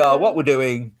where we are, what we're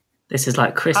doing. This is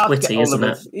like Chris Whitty, isn't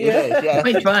it? Yeah.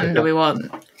 Which one do we want?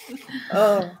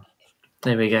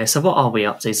 There we go. So what are we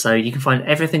up to? So you can find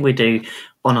everything we do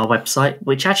on our website,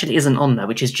 which actually isn't on there,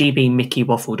 which is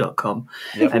gbmickeywaffle.com.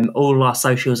 All our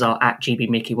socials are at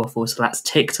gbmickeywaffle. So that's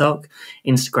TikTok,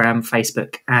 Instagram,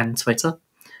 Facebook, and Twitter.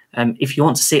 If you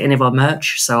want to see any of our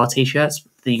merch, so our t-shirts,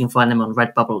 you can find them on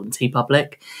Redbubble and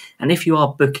TeePublic. And if you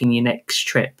are booking your next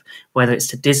trip, whether it's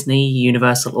to Disney,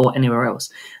 Universal, or anywhere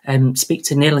else, speak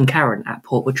to Neil and Karen at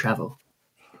Portwood Travel.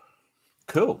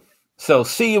 Cool. So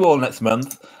see you all next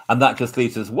month, and that just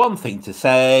leaves us one thing to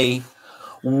say: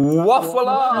 Waffle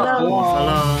On! Waffle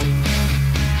On!